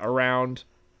men around.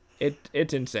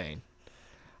 It's insane.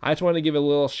 I just wanted to give a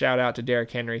little shout out to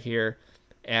Derrick Henry here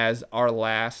as our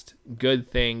last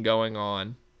good thing going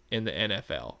on in the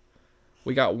NFL.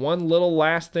 We got one little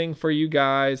last thing for you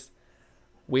guys.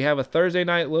 We have a Thursday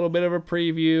night little bit of a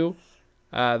preview.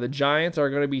 The Giants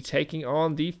are going to be taking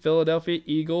on the Philadelphia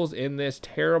Eagles in this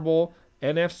terrible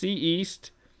NFC East.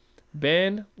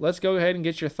 Ben, let's go ahead and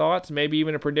get your thoughts, maybe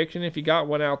even a prediction if you got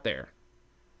one out there.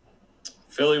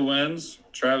 Philly wins.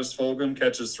 Travis Fulgham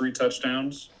catches 3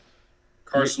 touchdowns.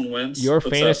 Carson Wentz. Your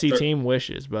fantasy team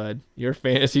wishes, bud. Your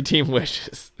fantasy team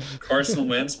wishes. Carson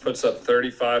Wentz puts up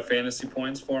 35 fantasy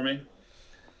points for me.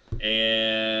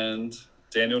 And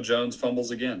Daniel Jones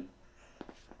fumbles again.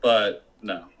 But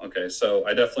no. Okay, so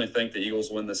I definitely think the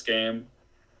Eagles win this game.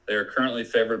 They are currently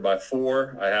favored by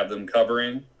 4. I have them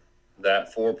covering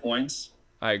that 4 points.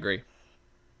 I agree.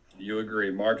 You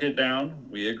agree. Mark it down.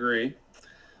 We agree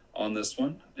on this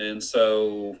one. And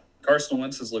so Carson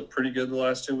Wentz has looked pretty good the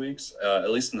last 2 weeks,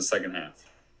 at least in the second half.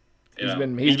 He's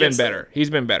been better. He's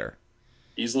been better.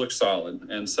 He's looked solid.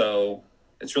 And so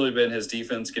it's really been his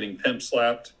defense getting pimp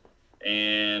slapped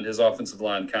and his offensive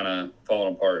line kind of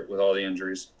falling apart with all the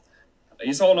injuries.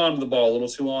 He's holding on to the ball a little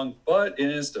too long, but in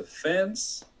his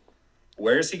defense,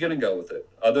 where is he going to go with it?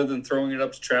 Other than throwing it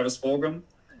up to Travis Fulgham,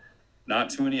 not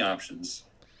too many options.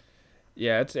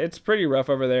 Yeah, it's pretty rough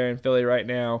over there in Philly right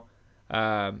now.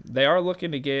 They are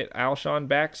looking to get Alshon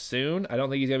back soon. I don't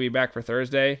think he's going to be back for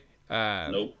Thursday.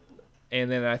 Nope. And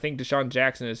then I think Deshaun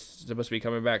Jackson is supposed to be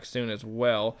coming back soon as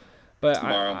well. But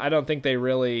I don't think they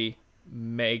really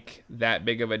make that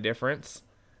big of a difference.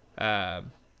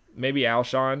 Maybe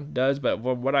Alshon does, but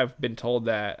what I've been told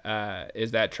that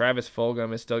is that Travis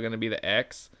Fulgham is still going to be the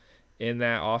X in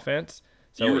that offense.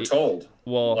 So you were told.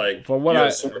 Well, from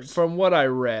what I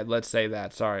read, let's say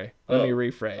that. Sorry, let me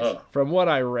rephrase. From what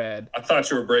I read, I thought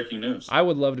you were breaking news. I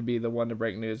would love to be the one to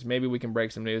break news. Maybe we can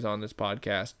break some news on this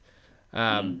podcast.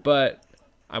 But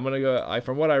I'm gonna go.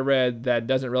 From what I read, that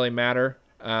doesn't really matter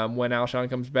when Alshon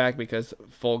comes back because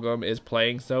Fulgham is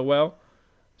playing so well.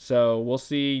 So we'll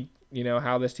see,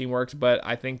 how this team works. But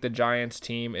I think the Giants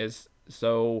team is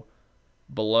so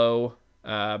below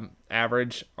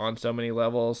average on so many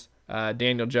levels.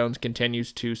 Daniel Jones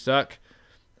continues to suck.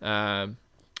 Constant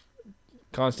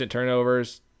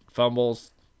turnovers,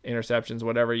 fumbles, interceptions,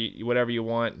 whatever you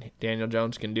want. Daniel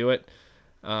Jones can do it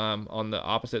on the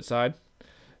opposite side.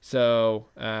 So,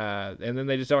 and then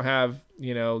they just don't have,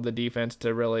 the defense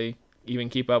to really even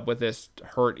keep up with this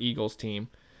hurt Eagles team.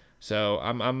 So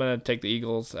I'm going to take the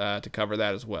Eagles to cover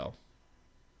that as well.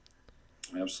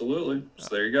 Absolutely.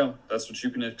 So there you go. That's what you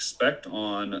can expect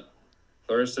on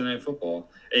Thursday Night Football.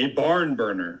 A barn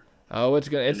burner. Oh, it's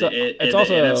good. It's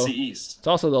also the NFC East. It's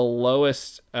also the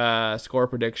lowest score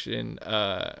prediction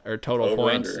or total over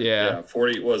points. Under. Yeah.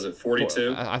 40 was it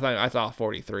 42? I thought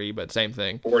 43, but same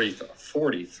thing.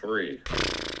 43.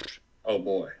 Oh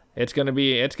boy. It's gonna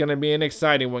be an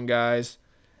exciting one, guys.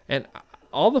 And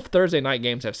all the Thursday night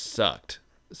games have sucked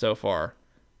so far,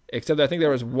 except I think there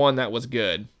was one that was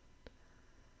good.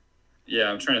 Yeah,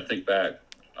 I'm trying to think back.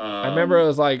 I remember it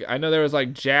was I know there was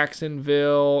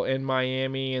Jacksonville and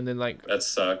Miami, and then that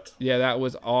sucked. Yeah, that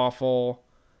was awful.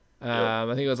 Yep. I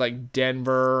think it was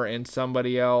Denver and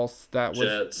somebody else that was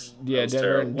Jets. Yeah, that was Denver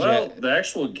terrible. and Well, Jets. the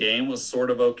actual game was sort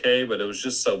of okay, but it was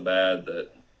just so bad that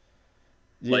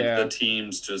the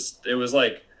teams just it was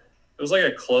like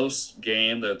a close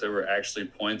game that there were actually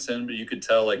points in, but you could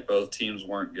tell both teams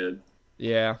weren't good.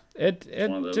 Yeah, it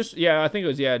just I think it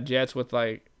was Jets with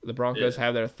the Broncos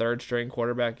have their third string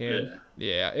quarterback in.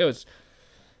 Yeah, it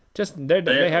Just they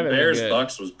haven't been good.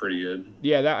 Bucks was pretty good.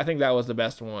 Yeah, I think that was the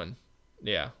best one.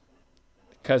 Yeah,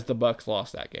 because the Bucks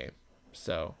lost that game,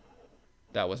 so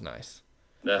that was nice.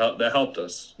 That helped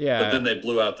us. Yeah. But then they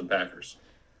blew out the Packers.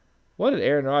 What did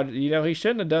Aaron Rodgers? He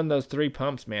shouldn't have done those 3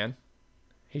 pumps, man.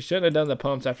 He shouldn't have done the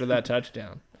pumps after that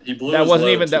touchdown. He blew. That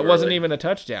wasn't even a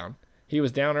touchdown. He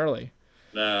was down early.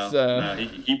 No,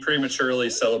 he prematurely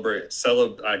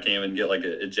I can't even get like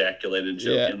an ejaculated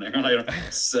joke in there. I don't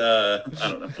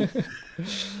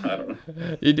know.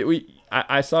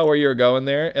 I saw where you were going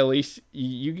there. At least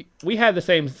we had the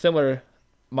similar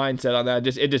mindset on that.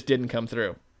 It just didn't come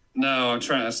through. No, I'm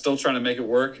still trying to make it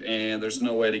work, and there's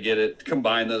no way to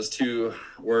combine those 2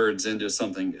 words into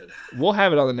something good. We'll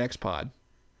have it on the next pod.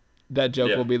 That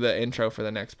joke will be the intro for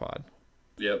the next pod.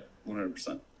 Yep,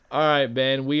 100%. All right,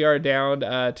 Ben, we are down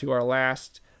to our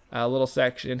last little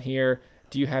section here.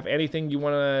 Do you have anything you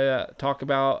want to talk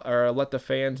about or let the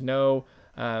fans know?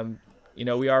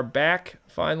 We are back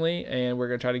finally, and we're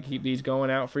going to try to keep these going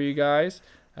out for you guys.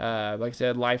 Like I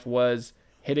said, life was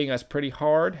hitting us pretty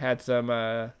hard. Had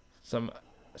some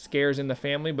scares in the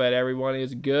family, but everyone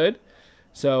is good.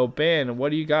 So, Ben,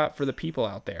 what do you got for the people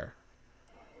out there?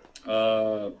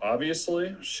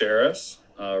 Obviously, share us.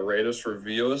 Rate us,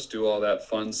 review us, do all that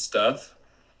fun stuff.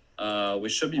 We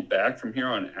should be back from here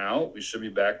on out. We should be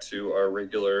back to our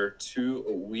regular 2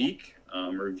 a week,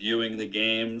 reviewing the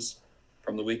games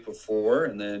from the week before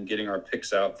and then getting our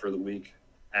picks out for the week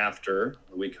after,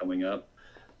 the week coming up.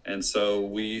 And so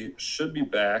we should be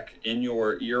back in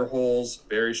your ear holes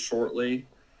very shortly.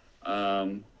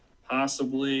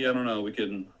 Possibly, I don't know, we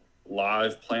can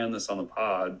live plan this on the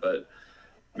pod, but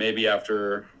maybe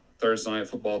after Thursday Night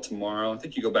Football tomorrow. I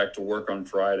think you go back to work on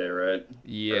Friday, right?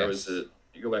 Yes. Or is it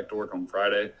you go back to work on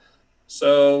Friday?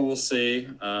 So we'll see.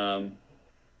 That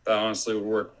honestly would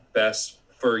work best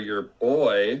for your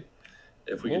boy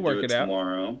if we could do it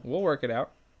tomorrow. We'll work it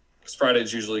out. Because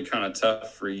Friday's usually kind of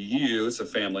tough for you. It's a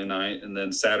family night. And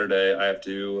then Saturday, I have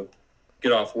to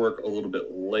get off work a little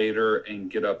bit later and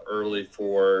get up early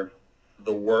for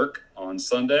the work on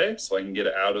Sunday so I can get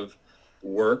out of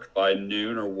work by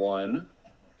noon or 1.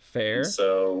 Fair.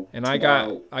 And I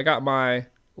got my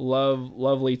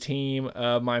lovely team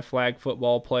of my flag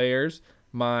football players,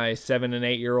 my 7 and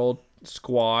 8 year old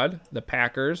squad, the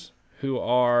Packers, who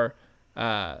are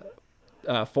 4-2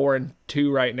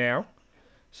 right now.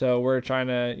 So we're trying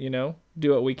to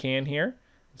do what we can here,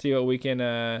 see what we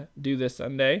can do this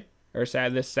Sunday or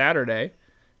this Saturday,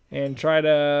 and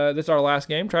this is our last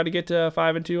game. Try to get to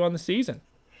 5-2 on the season.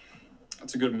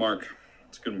 That's a good mark.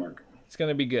 It's going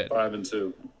to be good.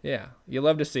 5-2. Yeah, you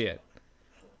love to see it.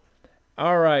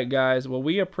 All right, guys. Well,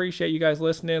 we appreciate you guys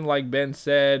listening. Like Ben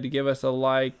said, give us a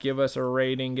like, give us a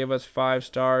rating, give us 5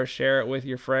 stars, share it with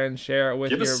your friends, share it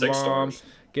with your mom. Stars.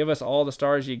 Give us all the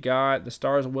stars you got. The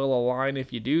stars will align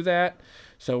if you do that.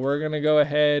 So we're going to go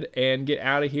ahead and get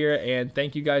out of here. And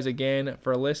thank you guys again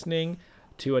for listening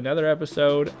to another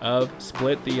episode of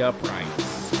Split the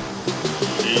Uprights.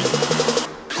 Peace.